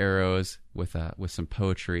sling his arrows with some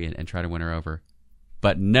poetry and try to win her over.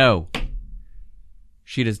 But no,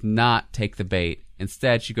 she does not take the bait.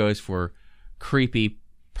 Instead, she goes for creepy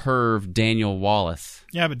perv Daniel Wallace.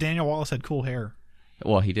 Yeah, but Daniel Wallace had cool hair.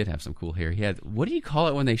 Well, he did have some cool hair. He had, what do you call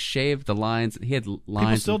it when they shave the lines? He had lines.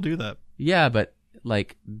 People still do that. Yeah, but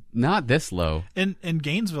like not this low. In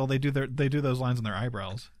Gainesville, they do those lines in their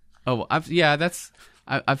eyebrows. Oh, I've seen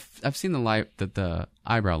the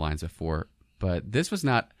eyebrow lines before, but this was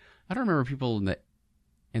not. I don't remember people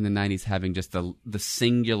in the 90s having just the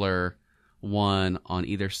singular one on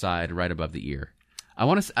either side right above the ear.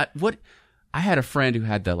 I had a friend who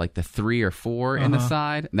had the 3 or 4 in the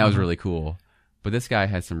side, and that was really cool. But this guy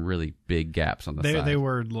had some really big gaps on the side. They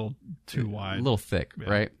were a little too wide. A little thick,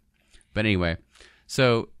 right? But anyway,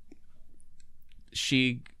 so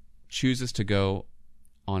she chooses to go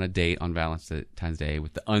on a date on Valentine's Day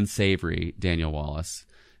with the unsavory Daniel Wallace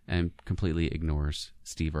and completely ignores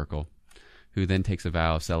Steve Urkel, who then takes a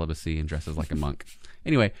vow of celibacy and dresses like a monk.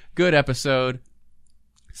 Anyway, good episode.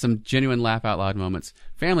 Some genuine laugh out loud moments.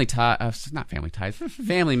 Family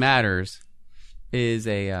Matters is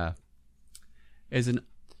an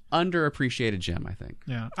underappreciated gem, I think.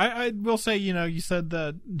 Yeah, I will say, you said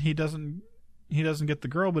that he doesn't get the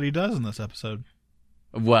girl, but he does in this episode.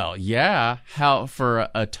 Well, yeah. How for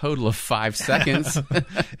a total of 5 seconds?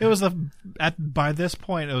 It was by this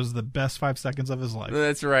point, it was the best 5 seconds of his life.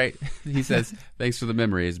 That's right. He says, "Thanks for the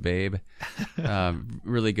memories, babe."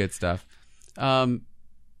 Really good stuff.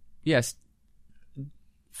 Yes,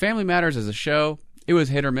 Family Matters as a show, it was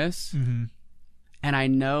hit or miss, and I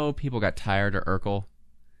know people got tired of Urkel,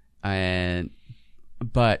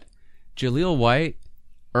 but Jaleel White,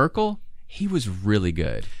 Urkel, he was really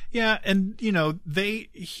good. Yeah, and he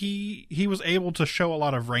was able to show a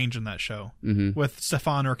lot of range in that show with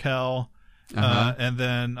Stefan Urkel, and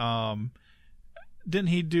then didn't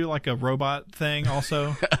he do like a robot thing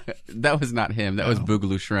also? That was not him. That was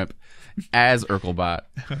Boogaloo Shrimp as Urkelbot.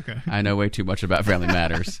 Okay, I know way too much about Family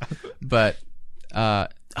Matters, but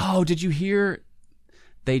did you hear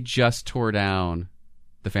they just tore down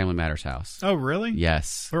the Family Matters house? Oh, really?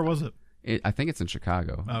 Yes. Where was it? I think it's in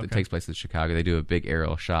Chicago. Oh, okay. It takes place in Chicago. They do a big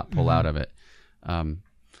aerial shot pull out of it.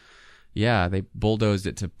 Yeah, they bulldozed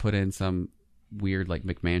it to put in some weird like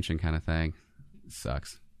McMansion kind of thing. It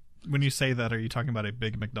sucks. When you say that, are you talking about a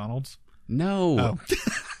big McDonald's? No. Oh.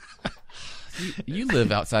 You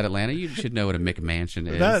live outside Atlanta. You should know what a McMansion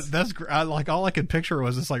is. That's like all I could picture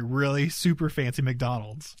was this like really super fancy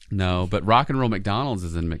McDonald's. No, but Rock and Roll McDonald's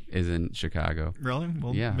is in Chicago. Really?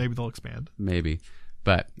 Well, yeah. Maybe they'll expand. Maybe.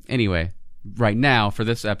 But anyway, right now for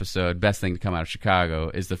this episode, best thing to come out of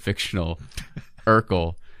Chicago is the fictional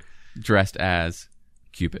Urkel dressed as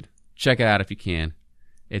Cupid. Check it out if you can.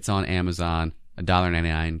 It's on Amazon.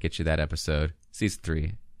 $1.99 gets you that episode. Season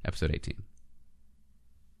 3, episode 18.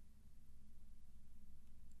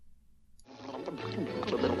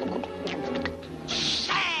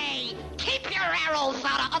 Say, keep your arrows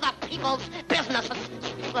out of other people's businesses.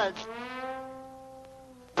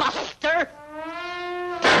 Buster!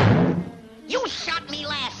 You shot me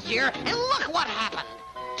last year, and look what happened.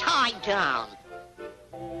 Tied down.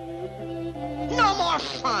 No more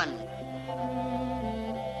fun.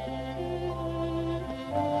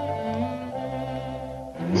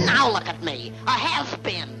 Now look at me, a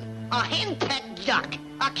has-been, a henpecked duck,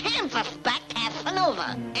 a canvas-back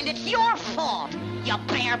Casanova, and it's your fault, you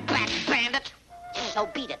bareback bandit. So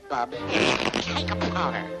beat it, bub. Take a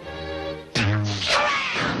powder.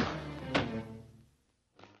 Scram!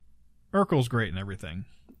 Urkel's great and everything,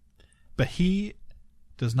 but he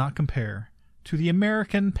does not compare to the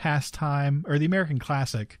American pastime or the American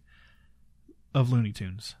classic of Looney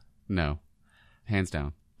Tunes. No. Hands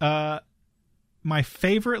down. My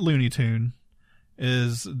favorite Looney Tune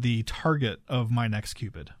is the target of my next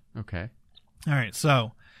Cupid. Okay. All right,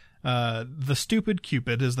 so The Stupid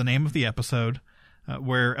Cupid is the name of the episode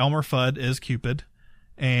where Elmer Fudd is Cupid,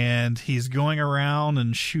 and he's going around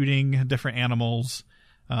and shooting different animals.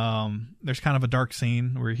 There's kind of a dark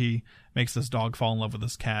scene where he makes this dog fall in love with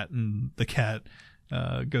this cat, and the cat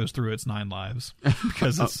goes through its 9 lives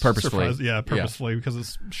because it's purposefully. Purposefully, because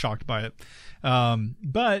it's shocked by it.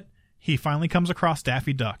 But he finally comes across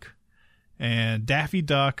Daffy Duck, and Daffy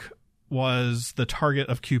Duck was the target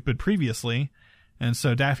of Cupid previously, and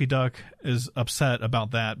so Daffy Duck is upset about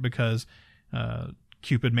that because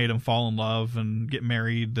Cupid made him fall in love and get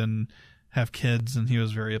married and have kids, and he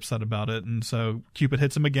was very upset about it. And so Cupid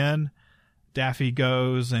hits him again. Daffy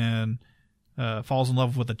goes and falls in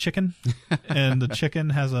love with a chicken, and the chicken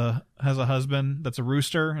has a husband that's a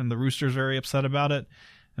rooster, and the rooster's very upset about it.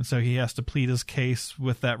 And so he has to plead his case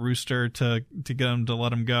with that rooster to get him to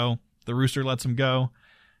let him go. The rooster lets him go.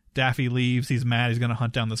 Daffy leaves. He's mad. He's going to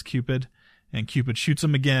hunt down this Cupid. And Cupid shoots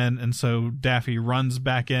him again. And so Daffy runs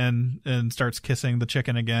back in and starts kissing the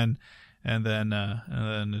chicken again. And then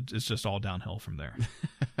it's just all downhill from there.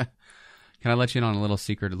 Can I let you in on a little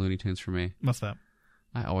secret of Looney Tunes for me? What's that?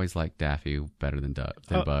 I always liked Daffy better than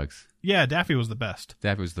Bugs. Yeah, Daffy was the best.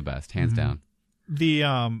 Daffy was the best, hands down. The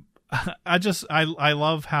I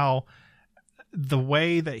love how the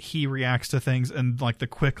way that he reacts to things, and like the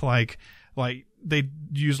quick like like they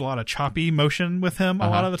use a lot of choppy motion with him a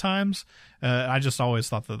lot of the times. I just always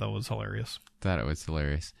thought that was hilarious. Thought it was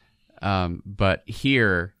hilarious. But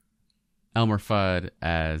here, Elmer Fudd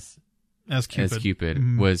as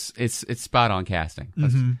Cupid was it's spot on casting.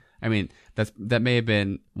 I mean, that may have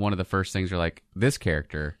been one of the first things you're like, this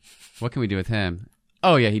character, what can we do with him?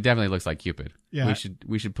 Oh yeah, he definitely looks like Cupid. Yeah.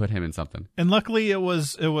 We should put him in something. And luckily it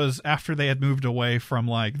was after they had moved away from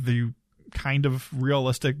like the kind of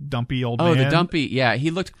realistic dumpy old man. Oh, the dumpy, yeah.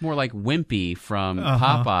 He looked more like Wimpy from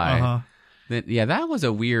Popeye. That was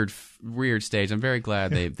a weird stage. I'm very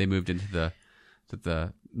glad they moved into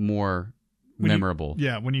the more memorable.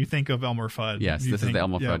 When you think of Elmer Fudd. Yes, this is the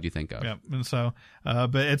Elmer Fudd you think of. Yeah, and so,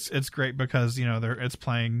 but it's great because, it's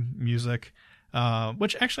playing music,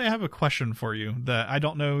 which actually I have a question for you that I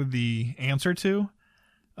don't know the answer to,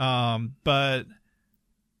 but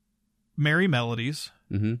Merry Melodies,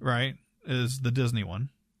 right, is the Disney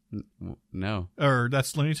one. No. Or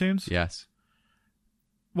that's Looney Tunes? Yes.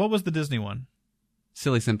 What was the Disney one?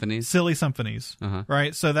 Silly Symphonies.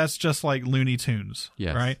 Right? So that's just like Looney Tunes,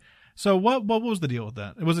 yes. Right? So what was the deal with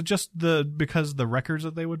that? Was it just because the records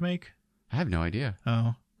that they would make? I have no idea.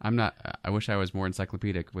 Oh. I wish I was more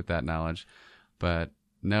encyclopedic with that knowledge. But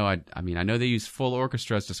no, I mean, I know they use full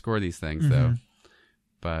orchestras to score these things though.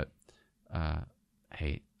 But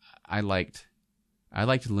hey, I liked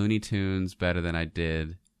Looney Tunes better than I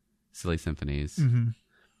did Silly Symphonies.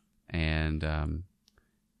 And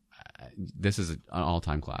this is an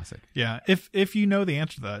all-time classic. Yeah, if you know the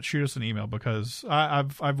answer to that, shoot us an email because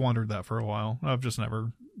I've wondered that for a while. I've just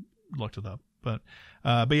never looked it up. But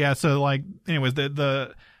yeah. So like, anyways,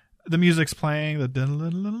 the music's playing,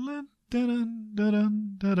 the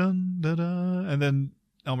and then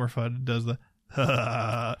Elmer Fudd does the.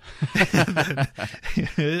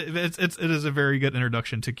 It is a very good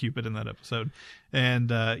introduction to Cupid in that episode, and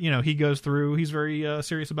he goes through. He's very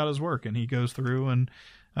serious about his work, and he goes through and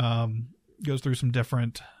goes through some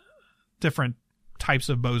different types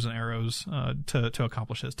of bows and arrows to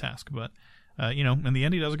accomplish his task. But in the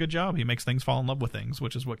end, he does a good job. He makes things fall in love with things,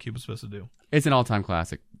 which is what Cupid's supposed to do. It's an all-time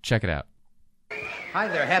classic. Check it out. Hi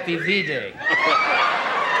there, happy V-Day.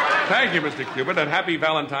 Thank you, Mr. Cupid, and happy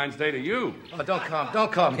Valentine's Day to you. Oh, don't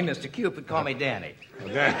call me Mr. Cupid. Call me Danny.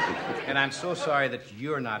 Danny. And I'm so sorry that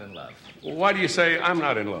you're not in love. Well, why do you say I'm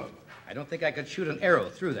not in love? I don't think I could shoot an arrow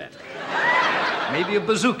through that. Maybe a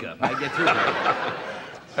bazooka might get through that.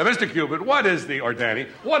 Mr. Cupid, what is the origin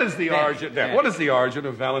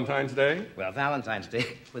of Valentine's Day? Well, Valentine's Day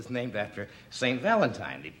was named after St.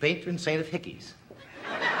 Valentine, the patron saint of hickeys.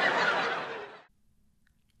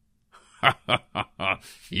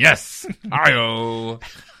 Yes, I-o.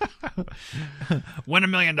 Win $1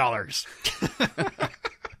 million.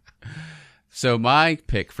 So my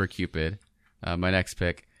pick for Cupid, my next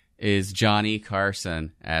pick, is Johnny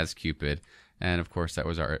Carson as Cupid. And of course, that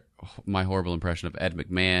was my horrible impression of Ed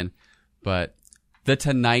McMahon. But The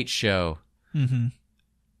Tonight Show. In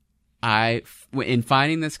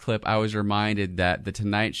finding this clip, I was reminded that The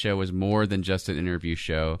Tonight Show was more than just an interview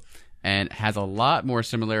show, and has a lot more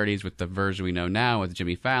similarities with the version we know now with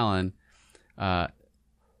Jimmy Fallon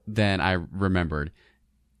than I remembered,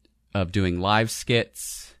 of doing live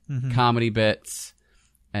skits, comedy bits,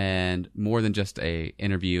 and more than just a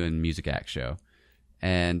interview and music act show.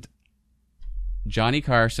 And Johnny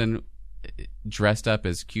Carson dressed up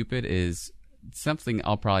as Cupid is something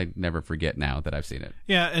I'll probably never forget now that I've seen it.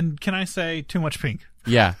 Yeah, and can I say too much pink?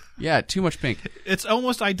 Yeah, too much pink. It's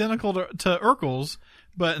almost identical to Urkel's,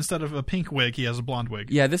 but instead of a pink wig, he has a blonde wig.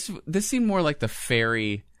 Yeah, this seemed more like the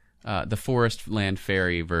fairy, the Forest Land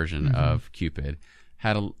Fairy version of Cupid.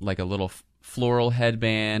 Had a little floral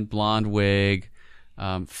headband, blonde wig,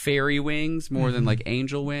 fairy wings more than like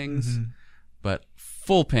angel wings, but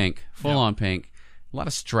full pink, full on pink. A lot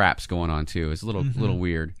of straps going on too. It's a little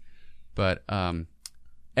weird, but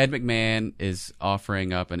Ed McMahon is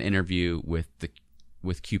offering up an interview with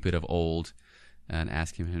Cupid of old and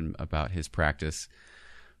asking him about his practice.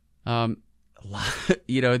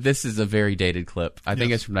 This is a very dated clip. I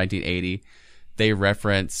think it's from 1980. They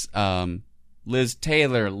reference Liz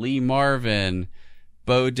Taylor, Lee Marvin,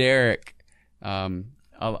 Bo Derek, a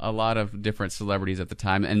lot of different celebrities at the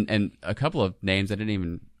time, and a couple of names I didn't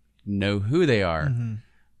even know who they are.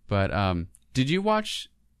 But did you watch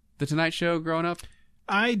The Tonight Show growing up?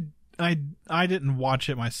 I didn't watch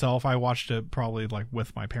it myself. I watched it probably like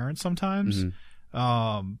with my parents sometimes.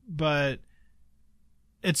 But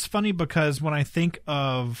it's funny because when I think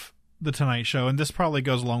of The Tonight Show, and this probably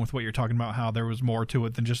goes along with what you're talking about, how there was more to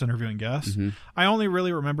it than just interviewing guests. I only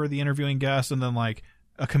really remember the interviewing guests and then like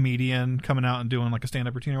a comedian coming out and doing like a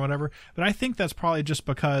stand-up routine or whatever. But I think that's probably just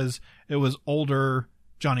because it was older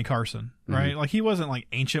Johnny Carson, right? Like he wasn't like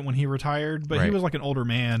ancient when he retired, but he was like an older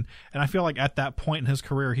man. And I feel like at that point in his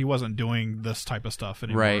career, he wasn't doing this type of stuff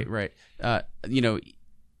anymore. Right. You know,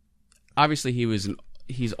 obviously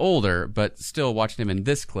he's older, but still watching him in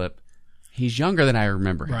this clip, he's younger than I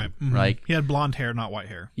remember him. Right. Like he had blonde hair, not white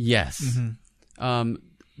hair. Yes. You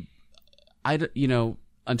know,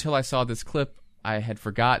 until I saw this clip, I had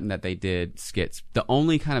forgotten that they did skits. The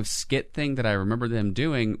only kind of skit thing that I remember them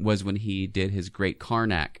doing was when he did his Great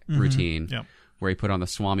Karnak routine, where he put on the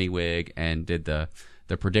Swami wig and did the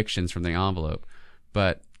predictions from the envelope.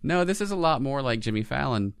 But no, this is a lot more like Jimmy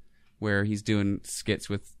Fallon, where he's doing skits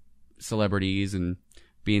with celebrities and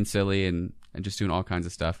being silly and just doing all kinds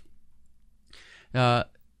of stuff.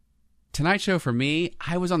 Tonight Show, for me,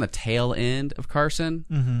 I was on the tail end of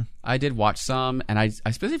Carson. I did watch some, and I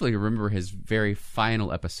specifically remember his very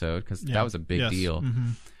final episode because that was a big deal.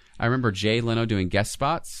 I remember Jay Leno doing guest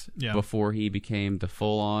spots before he became the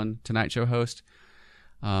full-on Tonight Show host.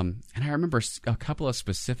 And I remember a couple of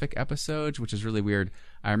specific episodes, which is really weird.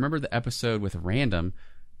 I remember the episode with Random,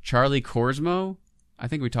 Charlie Korsmo. I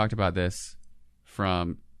think we talked about this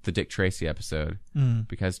from the Dick Tracy episode,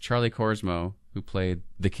 because Charlie Korsmo, who played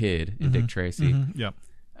the kid in Dick Tracy,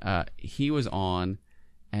 he was on,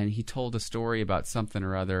 and he told a story about something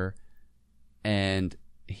or other, and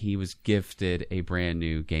he was gifted a brand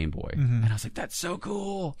new Game Boy. And I was like, that's so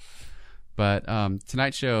cool. But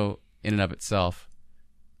Tonight Show, in and of itself,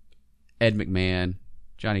 Ed McMahon,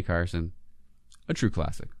 Johnny Carson, a true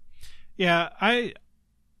classic. Yeah,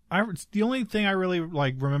 the only thing I really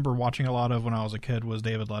like remember watching a lot of when I was a kid was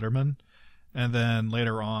David Letterman, and then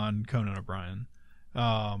later on Conan O'Brien.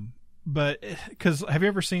 But because have you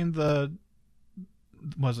ever seen the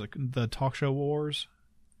Talk Show Wars?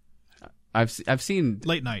 I've seen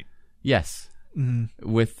Late Night. Yes,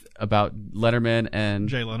 with about Letterman and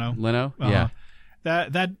Jay Leno. Yeah.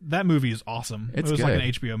 That movie is awesome. It was good. like an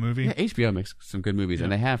HBO movie. Yeah, HBO makes some good movies,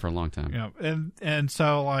 and they have for a long time. Yeah, and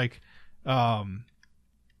so like, I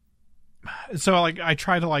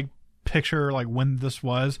try to like picture like when this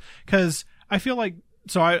was, because I feel like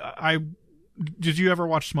I did you ever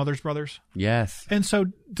watch Smothers Brothers? Yes. And so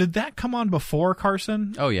did that come on before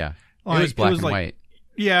Carson? Oh yeah, like, it was black and white.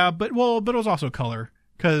 Yeah, but it was also color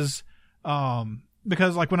because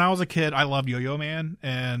like when I was a kid, I loved Yo-Yo Man,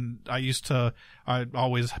 and I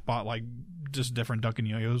always bought like just different Dunkin'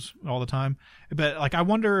 Yo-Yos all the time. But like I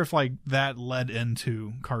wonder if like that led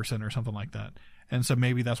into Carson or something like that. And so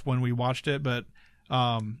maybe that's when we watched it, but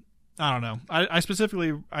I don't know. I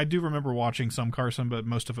specifically do remember watching some Carson, but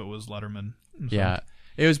most of it was Letterman. So. Yeah,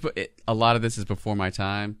 a lot of this is before my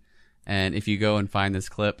time, and if you go and find this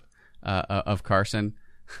clip of Carson,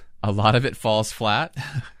 a lot of it falls flat.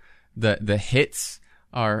 The hits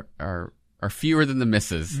are fewer than the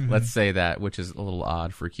misses. Let's say that, which is a little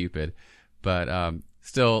odd for Cupid, but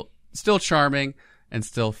still charming and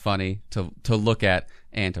still funny to look at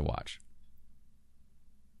and to watch.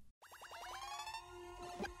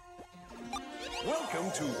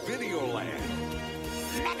 Welcome to Videoland.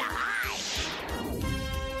 Mega high.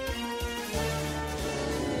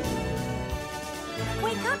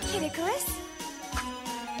 Wake up, Kid Icarus.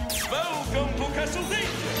 Welcome to Castle Danger.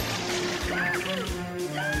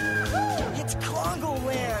 It's Congo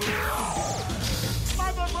Land.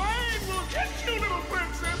 Mother Brain will get you, little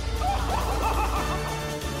princess.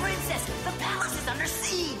 Princess, the palace is under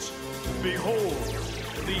siege. Behold,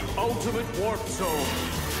 the ultimate warp zone.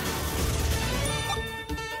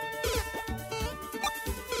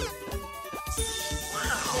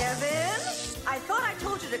 Kevin, I thought I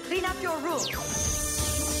told you to clean up your room.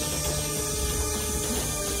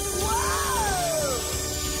 Whoa!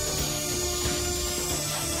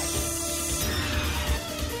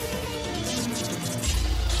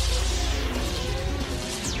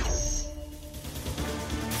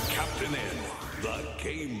 Captain N, the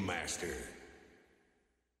Game Master.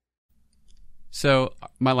 So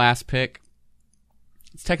my last pick,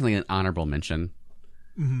 it's technically an honorable mention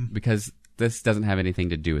because this doesn't have anything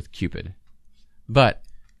to do with Cupid. But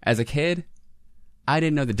as a kid, I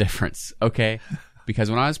didn't know the difference, okay? Because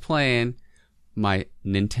when I was playing my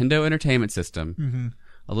Nintendo Entertainment System,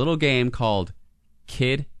 a little game called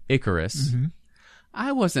Kid Icarus,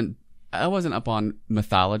 I wasn't up on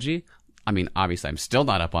mythology. I mean, obviously, I'm still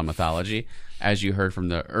not up on mythology, as you heard from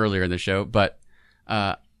the earlier in the show. But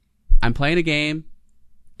I'm playing a game,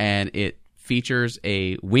 and it features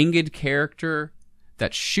a winged character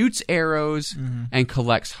that shoots arrows and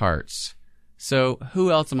collects hearts. So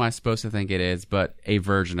who else am I supposed to think it is but a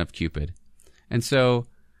version of Cupid? And so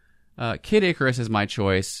Kid Icarus is my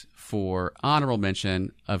choice for honorable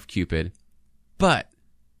mention of Cupid, but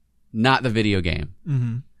not the video game.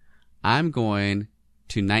 Mm-hmm. I'm going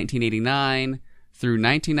to 1989 through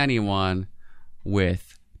 1991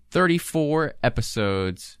 with 34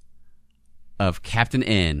 episodes of Captain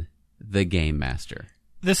N, the Game Master.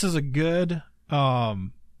 This is a good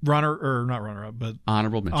honorable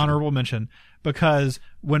mention, because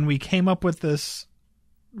when we came up with the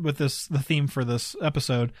theme for this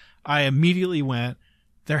episode, I immediately went,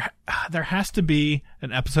 there has to be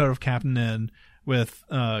an episode of Captain N with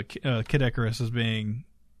Kid Icarus as being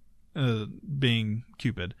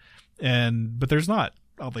Cupid, but there's not,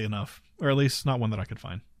 oddly enough, or at least not one that I could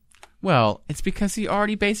find. Well, it's because he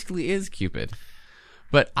already basically is Cupid.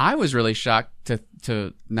 But I was really shocked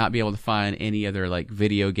to not be able to find any other like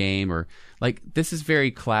video game or like, this is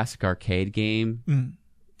very classic arcade game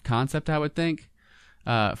concept, I would think,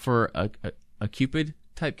 for a Cupid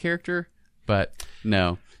type character, but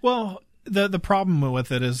no. Well, the problem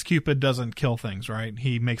with it is Cupid doesn't kill things, right?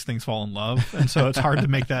 He makes things fall in love, and so it's hard to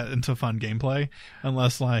make that into fun gameplay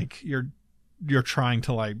unless like you're trying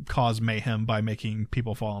to like cause mayhem by making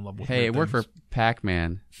people fall in love with. Hey, it worked for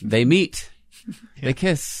Pac-Man. They meet, they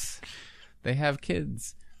kiss, they have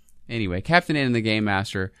kids. Anyway, Captain N and the Game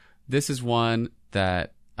Master. This is one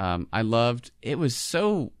that I loved. It was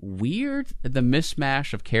so weird, the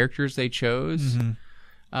mismatch of characters they chose. Mm-hmm.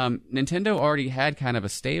 Nintendo already had kind of a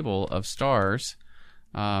stable of stars.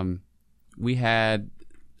 We had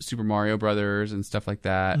Super Mario Brothers and stuff like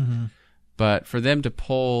that. Mm-hmm. But for them to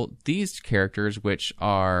pull these characters, which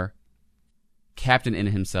are Captain N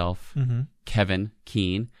himself, mm-hmm. Kevin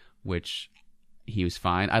Keane, which he was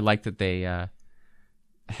fine. I like that they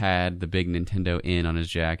had the big Nintendo N on his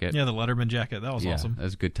jacket. Yeah, the Letterman jacket. That was awesome. That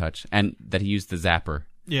was a good touch. And that he used the zapper.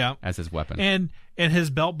 Yeah, as his weapon, and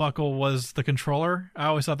his belt buckle was the controller. I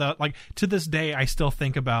always thought that, like, to this day, I still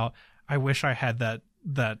think about, I wish I had that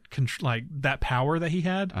power that he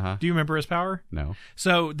had. Uh-huh. Do you remember his power? No.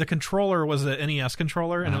 So the controller was the NES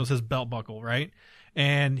controller, and it was his belt buckle, right?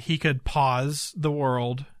 And he could pause the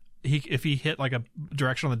world. If he hit like a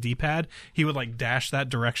direction on the D-pad, he would like dash that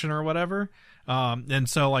direction or whatever. And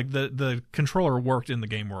so like the controller worked in the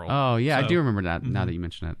game world. Oh yeah, so, I do remember that. Now that you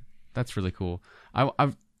mention it, that's really cool.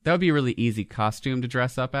 That would be a really easy costume to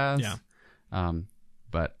dress up as. Yeah.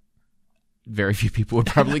 But very few people would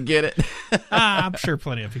probably get it. I'm sure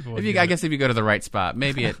plenty of people would. I guess if you go to the right spot,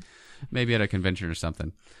 maybe at a convention or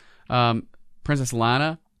something. Princess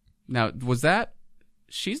Lana. Now,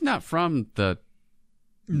 she's not from the,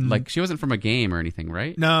 like, she wasn't from a game or anything,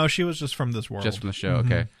 right? No, she was just from this world. Just from the show,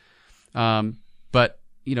 okay. But,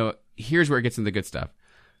 here's where it gets into the good stuff.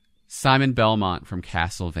 Simon Belmont from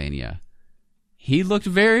Castlevania. He looked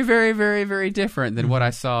very, very, very, very different than what I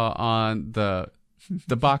saw on the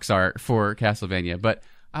box art for Castlevania. But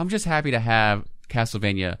I'm just happy to have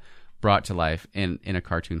Castlevania brought to life in a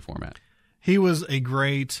cartoon format. He was a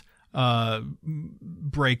great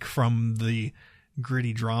break from the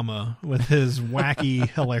gritty drama with his wacky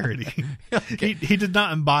hilarity. Okay. He did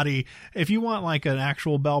not embody. If you want like an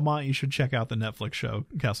actual Belmont, you should check out the Netflix show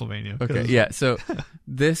Castlevania. Okay, yeah. So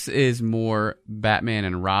this is more Batman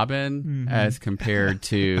and Robin as compared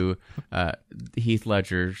to Heath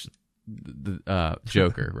Ledger's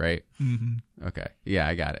Joker, right? Mm-hmm. Okay, yeah,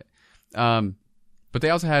 I got it. But they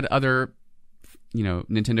also had other,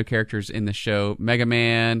 Nintendo characters in the show. Mega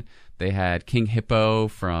Man. They had King Hippo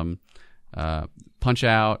from Punch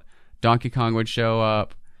Out. Donkey Kong would show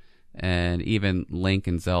up, and even Link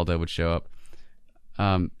and Zelda would show up.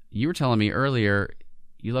 You were telling me earlier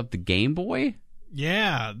you loved the Game Boy?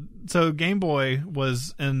 Yeah. So Game Boy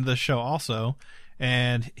was in the show also,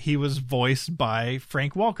 and he was voiced by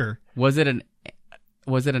Frank Welker. Was it an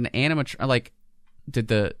animatronic? Like,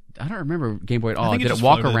 I don't remember Game Boy at all. Did it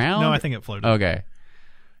walk around? No, I think it floated. Okay.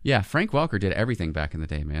 Yeah, Frank Welker did everything back in the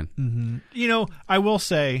day, man. Mm-hmm. I will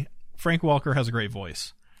say, Frank Welker has a great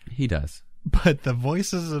voice. He does. But the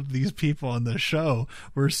voices of these people in the show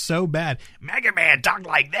were so bad. Mega Man talked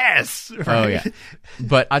like this. Right? Oh, yeah.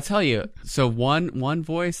 But I'll tell you, so one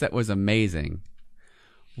voice that was amazing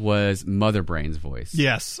was Mother Brain's voice.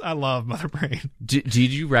 Yes, I love Mother Brain. Did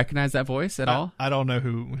you recognize that voice at all? I don't know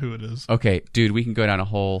who it is. Okay, dude, we can go down a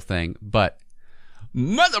whole thing, but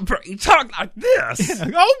Mother Brain talk like this.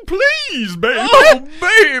 Yeah. Oh, please, baby. Oh,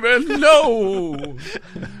 baby, no.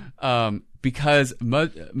 Because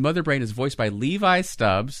Mother Brain is voiced by Levi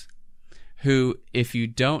Stubbs, who, if you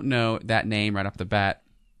don't know that name right off the bat,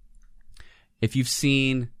 if you've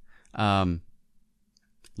seen Little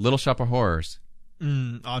Shop of Horrors,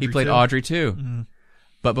 he played Audrey too.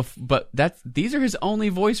 But these are his only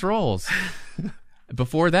voice roles.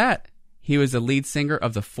 Before that, he was the lead singer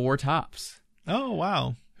of the Four Tops. Oh,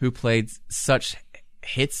 wow. Who played such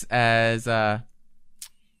hits as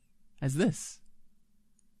this.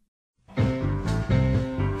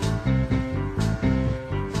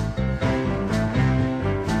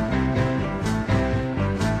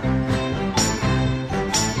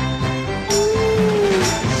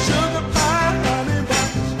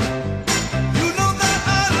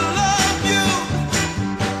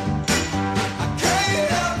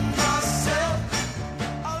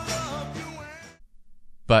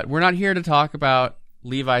 But we're not here to talk about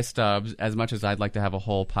Levi Stubbs as much as I'd like to have a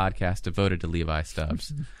whole podcast devoted to Levi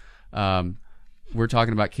Stubbs. We're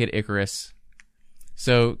talking about Kid Icarus.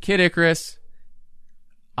 So Kid Icarus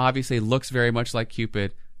obviously looks very much like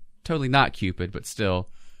Cupid. Totally not Cupid, but still.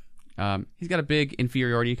 He's got a big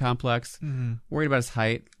inferiority complex, worried about his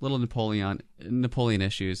height, little Napoleon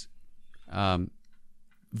issues.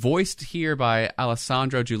 Voiced here by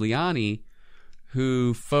Alessandro Giuliani,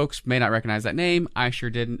 who folks may not recognize that name. I sure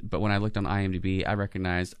didn't, but when I looked on IMDb, I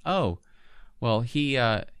recognized, he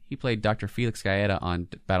played Dr. Felix Gaeta on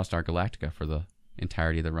Battlestar Galactica for the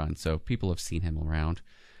entirety of the run, so people have seen him around.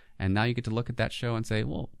 And now you get to look at that show and say,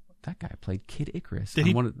 well, that guy played Kid Icarus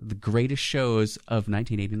on one of the greatest shows of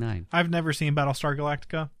 1989. I've never seen Battlestar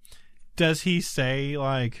Galactica. Does he say,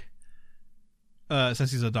 like,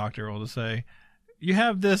 since he's a doctor, we'll just say, you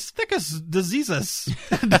have this thickest diseases.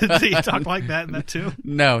 Does he talk like that in that too?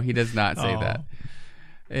 No, he does not say that.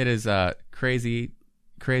 It is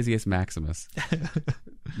craziest Maximus.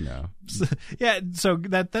 No. So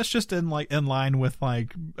that's just in line with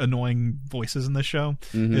like annoying voices in the show.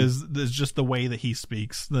 Is just the way that he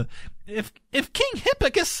speaks. If King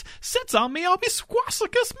Hippicus sits on me, I'll be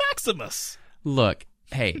Squassicus Maximus. Look,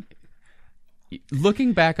 hey,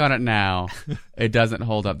 looking back on it now, it doesn't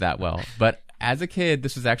hold up that well. But as a kid,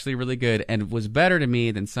 this was actually really good and was better to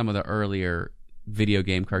me than some of the earlier video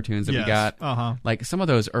game cartoons that we got. Like some of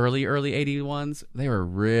those early 80 ones, they were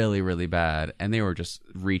really, really bad, and they were just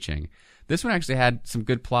reaching. This one actually had some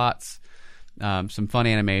good plots, some fun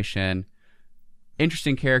animation,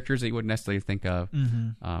 interesting characters that you wouldn't necessarily think of.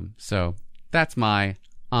 So that's my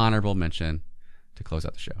honorable mention to close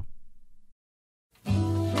out the show.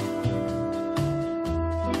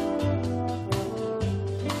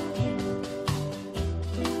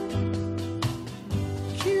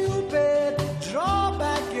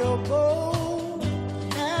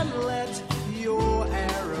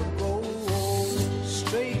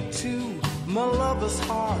 My lover's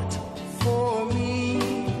heart for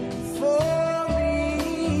me,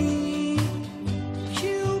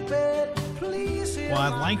 Cupid, please. Well,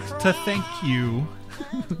 I'd like to thank you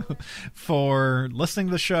for listening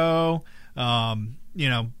to the show. I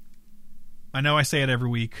know I say it every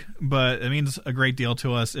week, but it means a great deal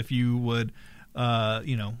to us if you would,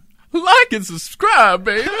 like and subscribe,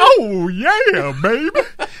 baby. Oh, yeah, baby.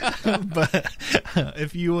 But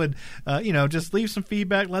if you would, just leave some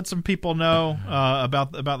feedback, let some people know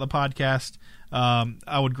about the podcast,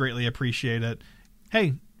 I would greatly appreciate it.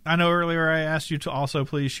 Hey, I know earlier I asked you to also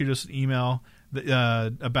please shoot us an email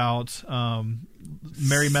about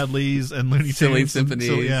Merry Medleys and Looney Tunes. Silly Symphonies.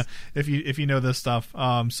 So, yeah, if you know this stuff.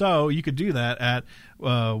 So you could do that at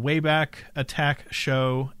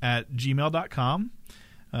waybackattackshow@gmail.com.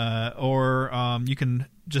 Or you can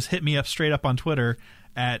just hit me up straight up on Twitter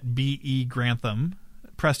at BE Grantham.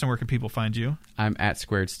 Preston, where can people find you? I'm at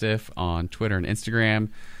Squared Stiff on Twitter and Instagram,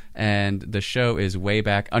 and the show is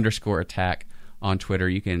Wayback_Attack on Twitter.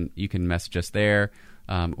 You can message us there,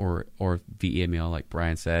 or via email, like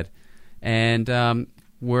Brian said. And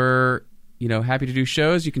we're happy to do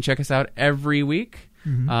shows. You can check us out every week.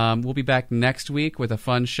 We'll be back next week with a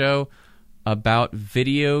fun show about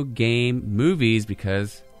video game movies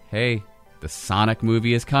because, hey, the Sonic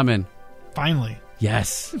movie is coming. Finally.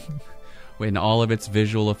 Yes. In all of its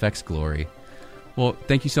visual effects glory. Well,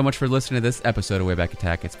 thank you so much for listening to this episode of Wayback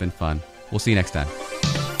Attack. It's been fun. We'll see you next time.